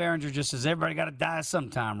Tom Berenger just says, everybody got to die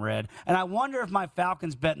sometime, Red. And I wonder if my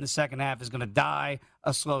Falcons bet in the second half is going to die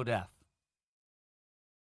a slow death.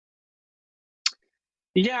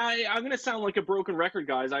 Yeah, I'm going to sound like a broken record,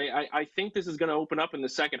 guys. I think this is going to open up in the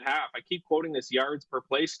second half. I keep quoting this yards per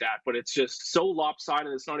play stat, but it's just so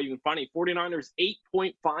lopsided it's not even funny. 49ers,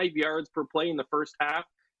 8.5 yards per play in the first half.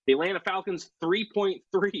 The Atlanta Falcons, 3.3.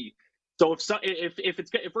 So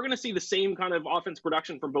if we're going to see the same kind of offense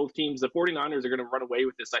production from both teams, the 49ers are going to run away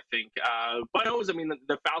with this, I think. But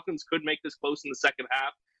the Falcons could make this close in the second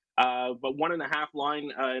half, but 1.5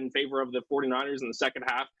 line in favor of the 49ers in the second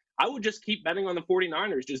half. I would just keep betting on the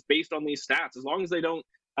 49ers just based on these stats. As long as they don't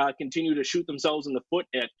continue to shoot themselves in the foot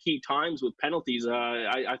at key times with penalties,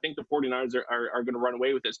 I think the 49ers are going to run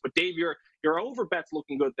away with this. But, Dave, your over bet's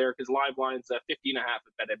looking good there because live line's 50.5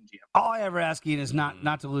 at BetMGM. All I ever ask Ian is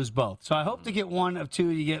not to lose both. So I hope to get one of two.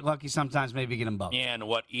 You get lucky sometimes, maybe get them both. And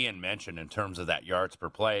what Ian mentioned in terms of that yards per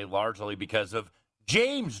play, largely because of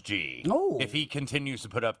James G. Oh. If he continues to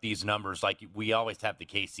put up these numbers, like we always have the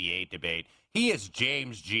KCA debate, he is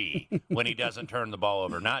James G when he doesn't turn the ball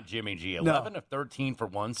over, not Jimmy G. 11 of 13 for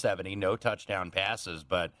 170, no touchdown passes,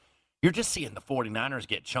 but you're just seeing the 49ers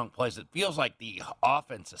get chunk plays. It feels like the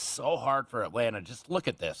offense is so hard for Atlanta. Just look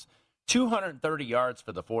at this. 230 yards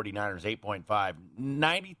for the 49ers, 8.5.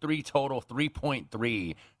 93 total,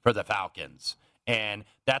 3.3 for the Falcons. And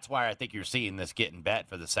that's why I think you're seeing this getting bet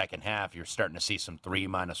for the second half. You're starting to see some 3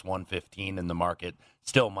 minus 115 in the market,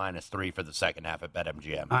 still -3 for the second half at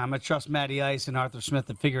BetMGM. I'm going to trust Matty Ice and Arthur Smith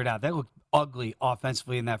to figure it out. They looked ugly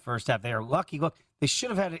offensively in that first half. They are lucky. Look, they should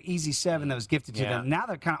have had an easy 7 that was gifted to them. Now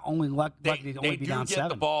they're kind of only lucky to only be down 7. They do get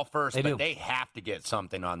the ball first, but they have to get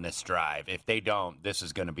something on this drive. If they don't, this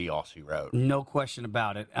is going to be all she wrote. No question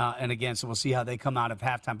about it. And again, so we'll see how they come out of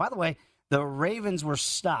halftime. By the way, the Ravens were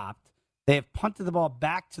stopped. They have punted the ball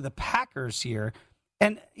back to the Packers here.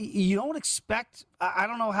 And you don't expect, I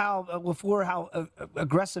don't know how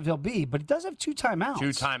aggressive he'll be, but he does have 2 timeouts. 2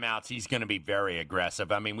 timeouts. He's going to be very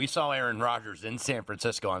aggressive. I mean, we saw Aaron Rodgers in San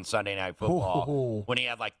Francisco on Sunday Night Football when he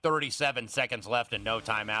had like 37 seconds left and no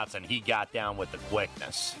timeouts, and he got down with the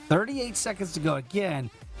quickness. 38 seconds to go. Again,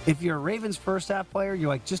 if you're a Ravens first half player, you're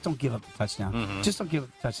like, just don't give up the touchdown. Mm-hmm. Just don't give up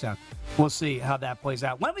the touchdown. We'll see how that plays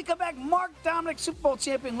out. When we come back, Mark Dominic, Super Bowl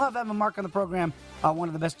champion. Love having Mark on the program. One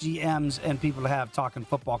of the best GMs and people to have talking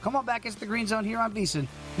football. Come on back. It's the Green Zone here on VSiN,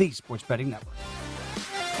 the Sports Betting Network.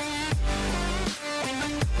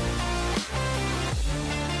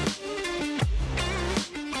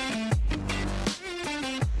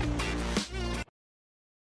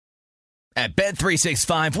 At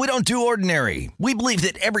Bet365, we don't do ordinary. We believe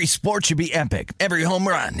that every sport should be epic. Every home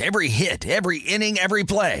run, every hit, every inning, every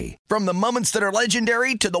play. From the moments that are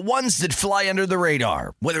legendary to the ones that fly under the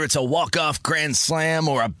radar. Whether it's a walk-off grand slam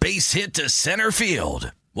or a base hit to center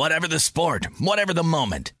field. Whatever the sport, whatever the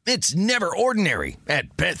moment. It's never ordinary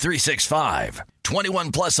at Bet365.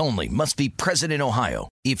 21 plus only. Must be present in Ohio.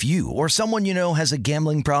 If you or someone you know has a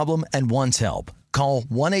gambling problem and wants help, call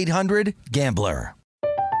 1-800-GAMBLER.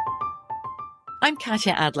 I'm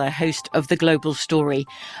Katya Adler, host of The Global Story.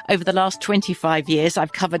 Over the last 25 years,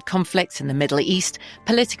 I've covered conflicts in the Middle East,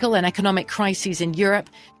 political and economic crises in Europe,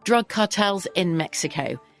 drug cartels in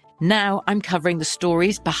Mexico. Now I'm covering the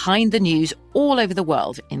stories behind the news all over the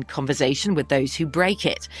world in conversation with those who break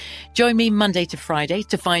it. Join me Monday to Friday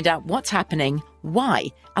to find out what's happening, why,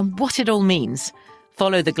 and what it all means.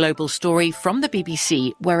 Follow The Global Story from the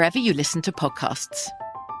BBC wherever you listen to podcasts.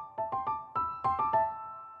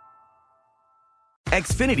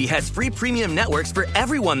 Xfinity has free premium networks for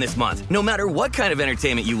everyone this month, no matter what kind of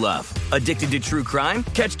entertainment you love. Addicted to true crime?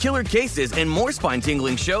 Catch killer cases and more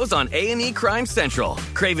spine-tingling shows on A&E Crime Central.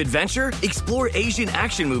 Crave adventure? Explore Asian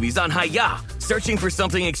action movies on Hayya. Searching for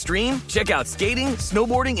something extreme? Check out skating,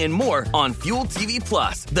 snowboarding, and more on Fuel TV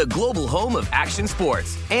Plus, the global home of action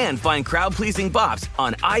sports. And find crowd-pleasing bops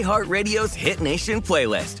on iHeartRadio's Hit Nation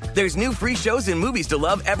playlist. There's new free shows and movies to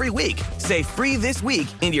love every week. Say free this week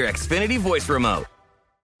in your Xfinity voice remote.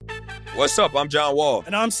 What's up? I'm John Wall.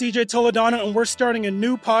 And I'm CJ Toledano, and we're starting a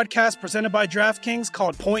new podcast presented by DraftKings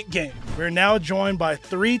called Point Game. We're now joined by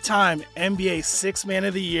three-time NBA Sixth Man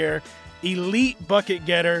of the Year, elite bucket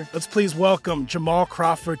getter. Let's please welcome Jamal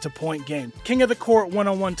Crawford to Point Game. King of the Court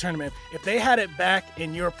one-on-one tournament. If they had it back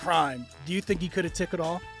in your prime, do you think you could have took it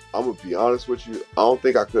all? I'm going to be honest with you. I don't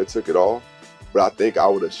think I could have took it all, but I think I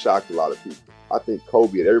would have shocked a lot of people. I think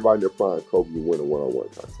Kobe and everybody in their prime, Kobe would win a one-on-one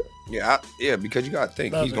contest. Yeah, because you got to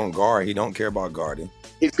think, he's going to guard. He don't care about guarding.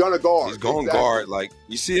 He's going to guard. He's going to guard. Like,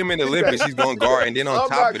 you see him in the Olympics, he's going to guard. And then on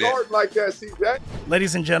top of that. I'm not guarding like that, CJ.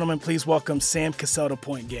 Ladies and gentlemen, please welcome Sam Cassell to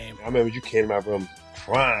Point Game. I remember you came to my room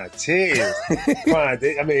crying, tears.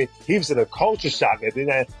 Crying. I mean, he was in a culture shock. And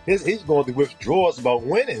then he's going through withdrawals about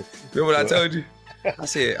winning. Remember what I told you? I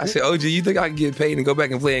said, OG, you think I can get paid and go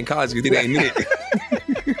back and play in college because it ain't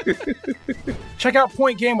it? Check out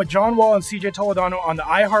Point Game with John Wall and CJ Toledano on the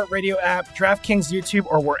iHeartRadio app, DraftKings YouTube,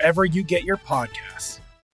 or wherever you get your podcasts.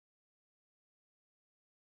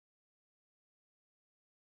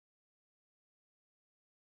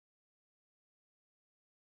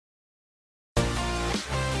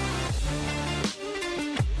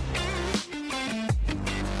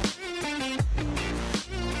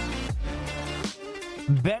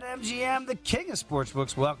 BetMGM, the king of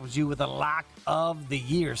sportsbooks, welcomes you with a lock of the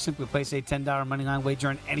year. Simply place a $10 moneyline wager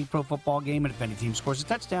on any pro football game, and if any team scores a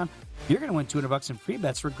touchdown, you're going to win $200 in free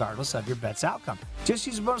bets regardless of your bet's outcome. Just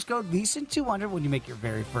use the bonus code VEASAN200 when you make your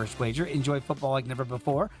very first wager. Enjoy football like never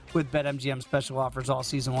before with BetMGM special offers all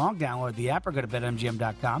season long. Download the app or go to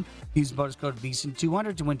BetMGM.com. Use the bonus code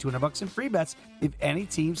VEASAN200 to win $200 in free bets if any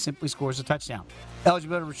team simply scores a touchdown.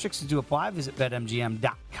 Eligibility restrictions do apply. Visit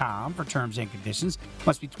BetMGM.com for terms and conditions.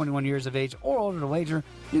 Must be 21 years of age or older to wager.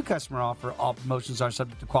 New customer offer. All promotions are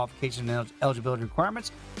subject to qualification and eligibility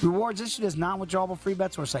requirements. Rewards issued as non-withdrawable free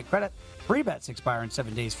bets or site credit. Free bets expire in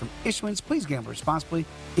 7 days from issuance. Please gamble responsibly.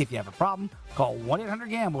 If you have a problem, call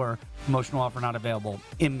 1-800-GAMBLER. Promotional offer not available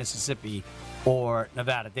in Mississippi or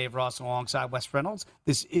Nevada. Dave Ross alongside Wes Reynolds.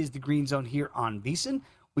 This is the Green Zone here on VEASAN.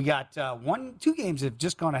 We got two games that have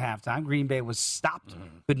just gone to halftime. Green Bay was stopped,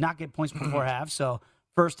 could not get points before half. So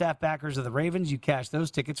first half backers of the Ravens, you cash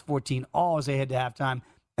those tickets, 14 all as they head to halftime.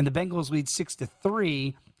 And the Bengals lead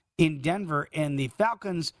 6-3 in Denver. And the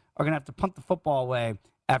Falcons are going to have to punt the football away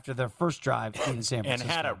after their first drive in San Francisco. And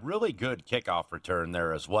had a really good kickoff return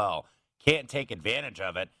there as well. Can't take advantage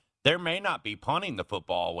of it. There may not be punting the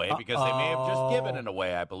football away because they may have just given it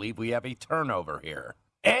away. I believe we have a turnover here.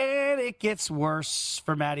 And it gets worse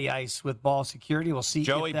for Matty Ice with ball security. We'll see.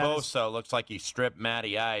 Joey Bosa looks like he stripped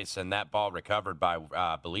Matty Ice, and that ball recovered by,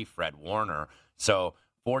 I believe, Fred Warner. So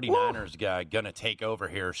 49ers going to take over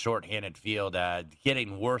here, shorthanded field,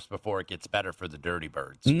 getting worse before it gets better for the Dirty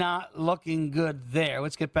Birds. Not looking good there.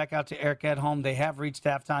 Let's get back out to Eric Edholm. They have reached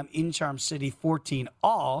halftime in Charm City, 14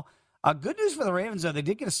 all. Good news for the Ravens, though. They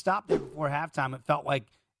did get a stop there before halftime. It felt like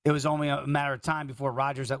it was only a matter of time before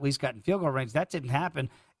Rodgers at least got in field goal range. That didn't happen.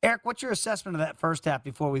 Eric, what's your assessment of that first half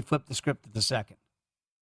before we flip the script to the second?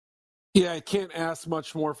 Yeah, I can't ask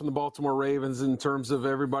much more from the Baltimore Ravens in terms of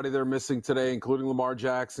everybody they're missing today, including Lamar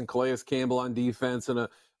Jackson, Calais Campbell on defense, and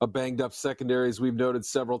a banged-up secondary, as we've noted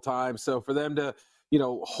several times. So for them to,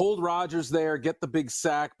 hold Rodgers there, get the big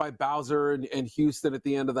sack by Bowser and Houston at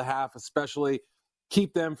the end of the half, especially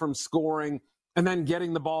keep them from scoring, and then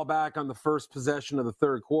getting the ball back on the first possession of the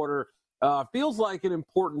third quarter feels like an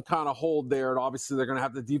important kind of hold there. And obviously they're going to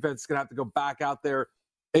have the defense going to have to go back out there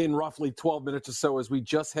in roughly 12 minutes or so as we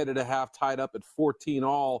just headed a half tied up at 14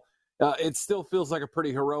 all. It still feels like a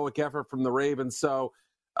pretty heroic effort from the Ravens. So,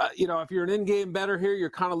 if you're an in-game bettor here, you're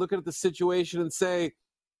kind of looking at the situation and say,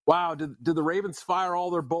 wow, did the Ravens fire all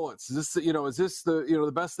their bullets? Is this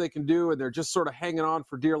the best they can do? And they're just sort of hanging on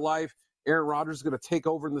for dear life. Aaron Rodgers is going to take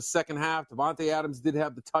over in the second half. Devontae Adams did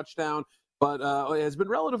have the touchdown, but it has been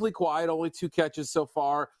relatively quiet, only 2 catches so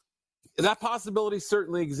far. That possibility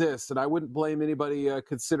certainly exists, and I wouldn't blame anybody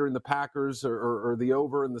considering the Packers or the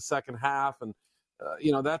over in the second half. And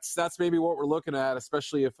That's maybe what we're looking at,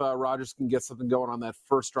 especially if Rodgers can get something going on that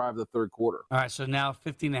first drive of the third quarter. All right, so now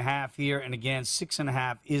 15.5 here, and again,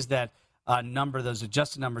 6.5 is that number, those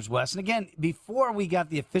adjusted numbers, Wes. And again, before we got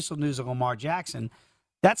the official news of Lamar Jackson,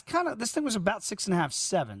 this thing was about 6.5,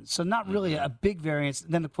 7. So not really a big variance.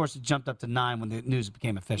 Then, of course, it jumped up to 9 when the news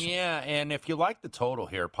became official. Yeah, and if you like the total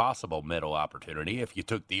here, possible middle opportunity, if you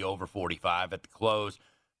took the over 45 at the close,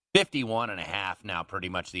 51.5 now pretty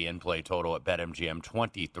much the in-play total at BetMGM.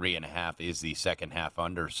 23.5 is the second half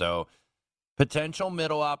under. So potential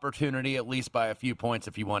middle opportunity, at least by a few points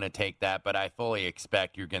if you want to take that. But I fully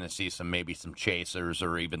expect you're going to see maybe some chasers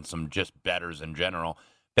or even some just bettors in general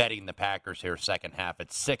betting the Packers here second half.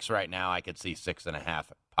 At 6 right now. I could see 6.5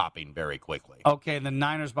 popping very quickly. Okay, and the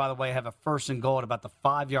Niners, by the way, have a first and goal at about the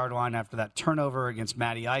 5-yard line after that turnover against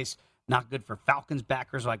Matty Ice. Not good for Falcons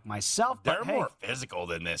backers like myself. They're more physical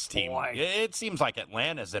than this team. Boy. It seems like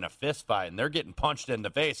Atlanta's in a fist fight, and they're getting punched in the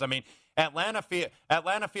face. I mean, Atlanta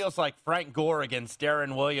feels like Frank Gore against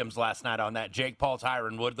Darren Williams last night on that Jake Paul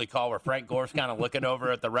Tyron Woodley call where Frank Gore's kind of looking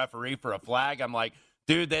over at the referee for a flag. I'm like,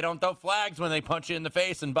 dude, they don't throw flags when they punch you in the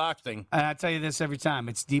face in boxing. And I tell you this every time.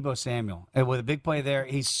 It's Deebo Samuel. And with a big play there,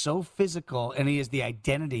 he's so physical, and he is the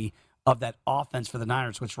identity of that offense for the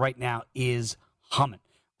Niners, which right now is humming.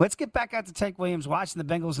 Let's get back out to Tank Williams, watching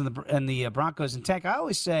the Bengals and the Broncos. And Tank, I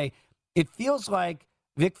always say it feels like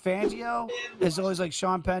Vic Fangio is always like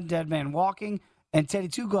Sean Penn, dead man walking, and Teddy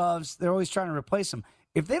Two Gloves, they're always trying to replace him.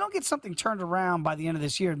 If they don't get something turned around by the end of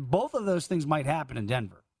this year, both of those things might happen in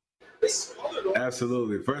Denver.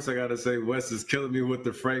 Absolutely. First, I got to say, Wes is killing me with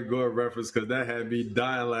the Frank Gore reference because that had me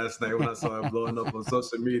dying last night when I saw him blowing up on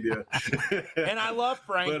social media. And I love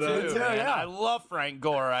Frank, too. Yeah. I love Frank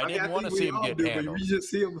Gore. I didn't want to see him get handled. You just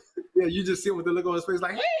see him with the look on his face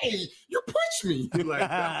like, hey, you punched me. Like,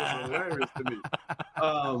 that was hilarious to me.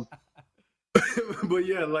 But,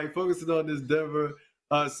 yeah, like, focusing on this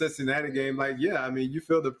Denver-Cincinnati game, like, yeah, I mean, you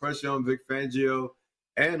feel the pressure on Vic Fangio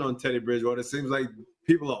and on Teddy Bridgewater. It seems like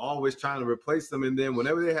people are always trying to replace them, and then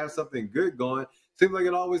whenever they have something good going, it seems like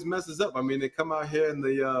it always messes up. I mean, they come out here in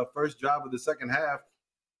the first drive of the second half,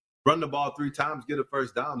 run the ball 3 times, get a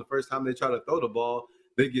first down. The first time they try to throw the ball,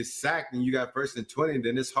 they get sacked, and you got 1st and 20, and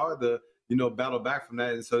then it's hard to, battle back from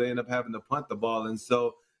that, and so they end up having to punt the ball. And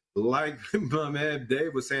so, like my man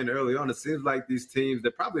Dave was saying early on, it seems like these teams,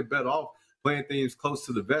 they're probably better off playing things close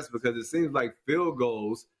to the vest because it seems like field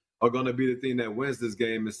goals are going to be the thing that wins this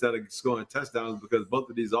game instead of scoring touchdowns because both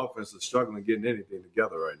of these offenses are struggling getting anything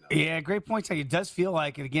together right now. Yeah, great point. It does feel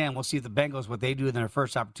like, and again, we'll see the Bengals, what they do in their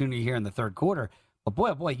first opportunity here in the third quarter. But,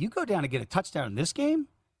 boy, you go down and get a touchdown in this game?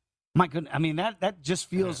 My goodness. I mean, that just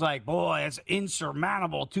feels like, boy, it's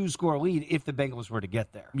insurmountable 2-score lead if the Bengals were to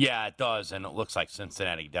get there. Yeah, it does, and it looks like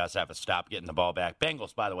Cincinnati does have a stop getting the ball back.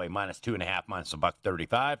 Bengals, by the way, -2.5,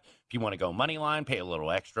 -$1.35. If you want to go money line, pay a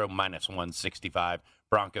little extra, -165.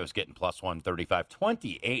 Broncos getting +135,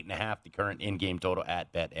 28.5 the current in-game total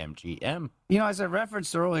at BetMGM. As I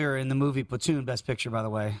referenced earlier in the movie Platoon, Best Picture, by the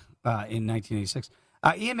way, in 1986,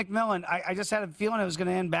 Ian McMillan, I just had a feeling it was going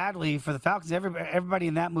to end badly for the Falcons. Everybody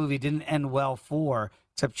in that movie didn't end well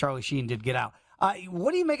except Charlie Sheen did get out.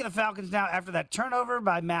 What do you make of the Falcons now after that turnover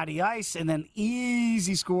by Matty Ice and then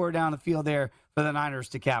easy score down the field there for the Niners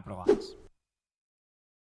to capitalize?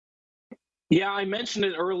 Yeah, I mentioned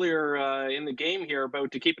it earlier in the game here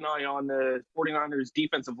about to keep an eye on the 49ers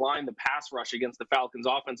defensive line, the pass rush against the Falcons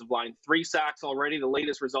offensive line. 3 sacks already, the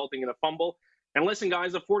latest resulting in a fumble. And listen,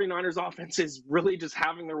 guys, the 49ers offense is really just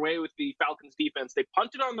having their way with the Falcons defense. They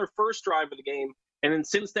punted on their first drive of the game, and then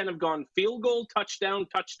since then have gone field goal, touchdown,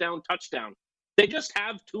 touchdown, touchdown. They just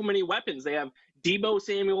have too many weapons. They have Deebo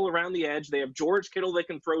Samuel around the edge. They have George Kittle they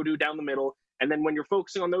can throw to down the middle. And then when you're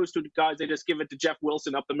focusing on those 2 guys, they just give it to Jeff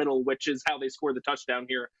Wilson up the middle, which is how they score the touchdown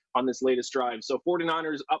here on this latest drive. So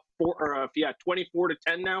 49ers up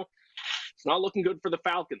 24-10 now. It's not looking good for the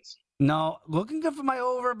Falcons. No, looking good for my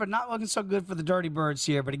over, but not looking so good for the Dirty Birds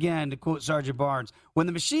here. But again, to quote Sergeant Barnes, when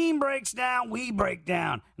the machine breaks down, we break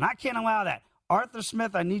down. And I can't allow that. Arthur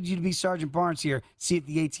Smith, I need you to be Sergeant Barnes here. See if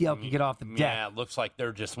the ATL can get off the deck. Yeah, it looks like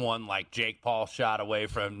they're just one Jake Paul shot away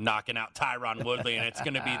from knocking out Tyron Woodley, and it's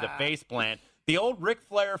going to be the face plant. The old Ric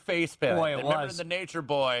Flair face plant. Boy, Remember the Nature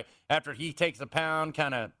Boy, after he takes a pound,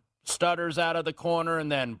 kind of stutters out of the corner,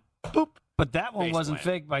 and then boop. But that one wasn't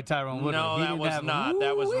faked by Tyron Woodley. No, that was not.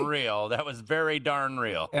 That was real. That was very darn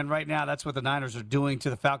real. And right now, that's what the Niners are doing to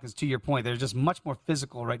the Falcons, to your point. They're just much more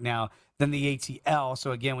physical right now than the ATL.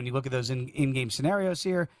 So, again, when you look at those in-game scenarios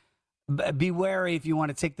here, be wary if you want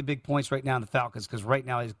to take the big points right now in the Falcons, because right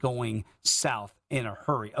now it's going south in a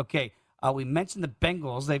hurry. Okay, we mentioned the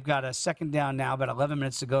Bengals. They've got a second down now, about 11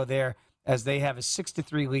 minutes to go there as they have a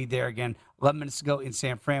 6-3 lead there again. 11 minutes to go in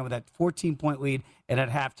San Fran with that 14-point lead, and at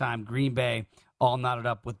halftime, Green Bay all knotted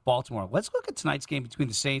up with Baltimore. Let's look at tonight's game between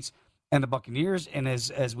the Saints and the Buccaneers. And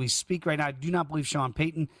as we speak right now, I do not believe Sean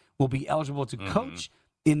Payton will be eligible to coach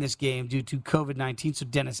in this game due to COVID-19. So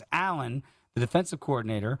Dennis Allen, the defensive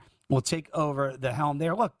coordinator, will take over the helm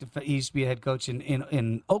there. Look, he used to be a head coach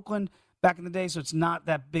in Oakland back in the day, so it's not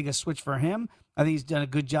that big a switch for him. I think he's done a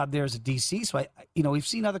good job there as a DC. So, we've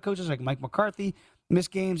seen other coaches like Mike McCarthy miss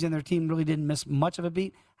games, and their team really didn't miss much of a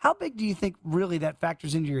beat. How big do you think really that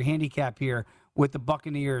factors into your handicap here with the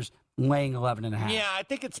Buccaneers laying 11.5? Yeah, I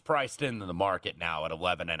think it's priced into the market now at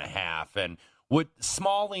 11.5. And with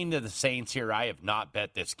small lean to the Saints here, I have not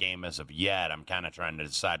bet this game as of yet. I'm kind of trying to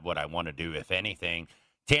decide what I want to do, if anything.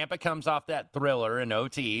 Tampa comes off that thriller in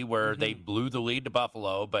OT where they blew the lead to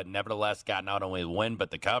Buffalo, but nevertheless got not only the win but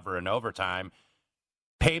the cover in overtime.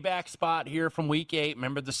 Payback spot here from Week 8.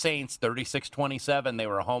 Remember the Saints, 36-27. They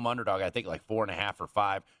were a home underdog, I think like 4.5 or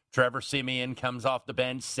 5. Trevor Siemian comes off the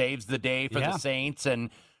bench, saves the day for the Saints,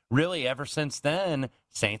 and really ever since then,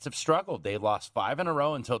 Saints have struggled. They lost 5 in a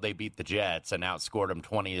row until they beat the Jets and outscored them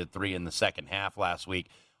 20-3 in the second half last week.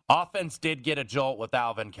 Offense did get a jolt with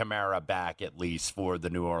Alvin Kamara back, at least for the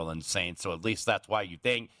New Orleans Saints, so at least that's why you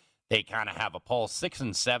think they kind of have a pulse.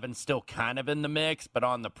 6-7, still kind of in the mix, but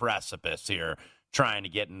on the precipice here, trying to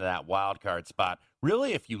get into that wild card spot.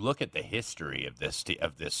 Really, if you look at the history of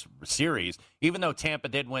this series, even though Tampa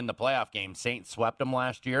did win the playoff game, Saints swept them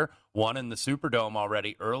last year, won in the Superdome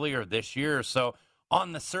already earlier this year. So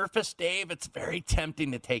on the surface, Dave, it's very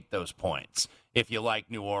tempting to take those points if you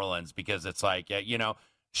like New Orleans, because it's like,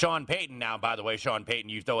 Sean Payton now, by the way,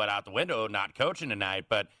 you throw it out the window, not coaching tonight,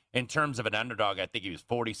 but in terms of an underdog, I think he was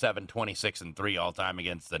 47-26-3 all time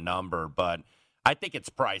against the number, but I think it's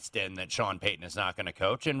priced in that Sean Payton is not going to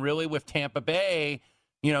coach. And really with Tampa Bay,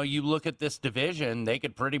 you look at this division, they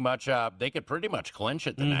could pretty much clinch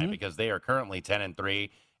it tonight because they are currently 10-3.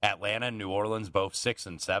 Atlanta and New Orleans both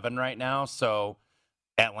 6-7 right now. So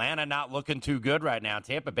Atlanta not looking too good right now.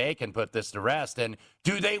 Tampa Bay can put this to rest. And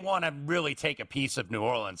do they want to really take a piece of New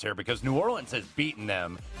Orleans here? Because New Orleans has beaten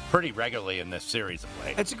them pretty regularly in this series of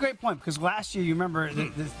late. It's a great point, because last year, you remember,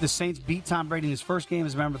 the Saints beat Tom Brady in his first game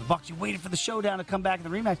as a member of the Bucs. You waited for the showdown to come back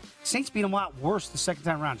in the rematch. Saints beat him a lot worse the second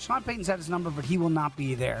time around. Sean Payton's had his number, but he will not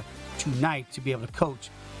be there tonight to be able to coach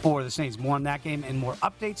for the Saints. More on that game and more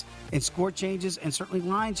updates and score changes and certainly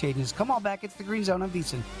line changes. Come on back. It's the Green Zone on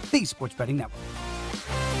VSiN, the Sports Betting Network.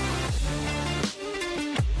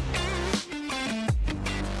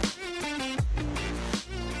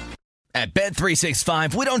 At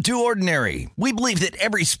Bet365, we don't do ordinary. We believe that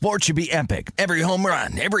every sport should be epic. Every home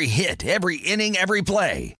run, every hit, every inning, every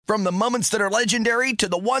play. From the moments that are legendary to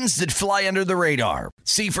the ones that fly under the radar.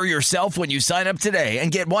 See for yourself when you sign up today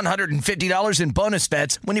and get $150 in bonus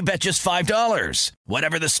bets when you bet just $5.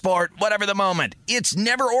 Whatever the sport, whatever the moment, it's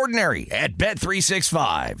never ordinary at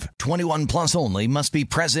Bet365. 21 plus only. Must be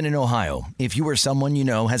present in Ohio. If you or someone you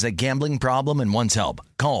know has a gambling problem and wants help,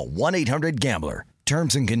 call 1-800-GAMBLER.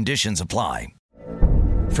 Terms and conditions apply.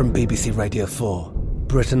 From BBC Radio 4,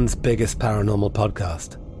 Britain's biggest paranormal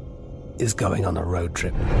podcast is going on a road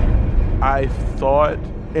trip. I thought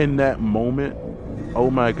in that moment, oh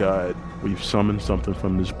my God, we've summoned something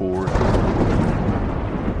from this board.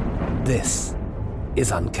 This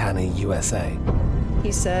is Uncanny USA.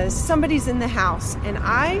 He says, somebody's in the house, and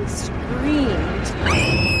I screamed.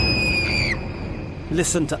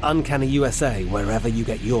 Listen to Uncanny USA wherever you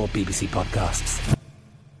get your BBC podcasts,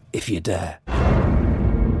 if you dare.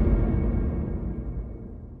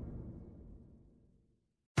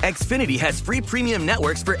 Xfinity has free premium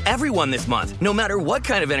networks for everyone this month, no matter what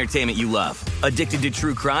kind of entertainment you love. Addicted to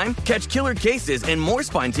true crime? Catch killer cases and more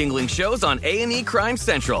spine-tingling shows on A&E Crime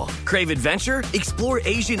Central. Crave adventure? Explore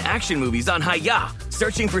Asian action movies on Hi-YAH.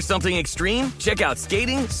 Searching for something extreme? Check out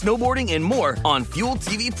skating, snowboarding, and more on Fuel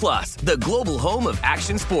TV Plus, the global home of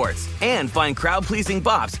action sports. And find crowd-pleasing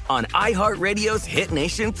bops on iHeartRadio's Hit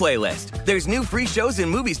Nation playlist. There's new free shows and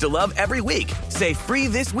movies to love every week. Say free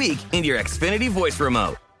this week in your Xfinity voice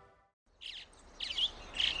remote.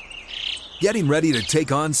 Getting ready to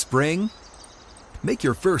take on spring? Make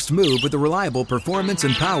your first move with the reliable performance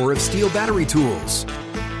and power of Steel battery tools.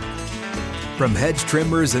 From hedge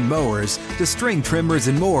trimmers and mowers to string trimmers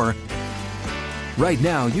and more, right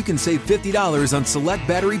now you can save $50 on select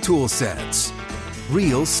battery tool sets.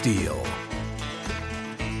 Real Steel.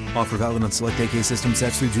 Offer valid on select AK system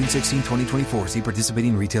sets through June 16, 2024. See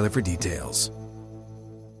participating retailer for details.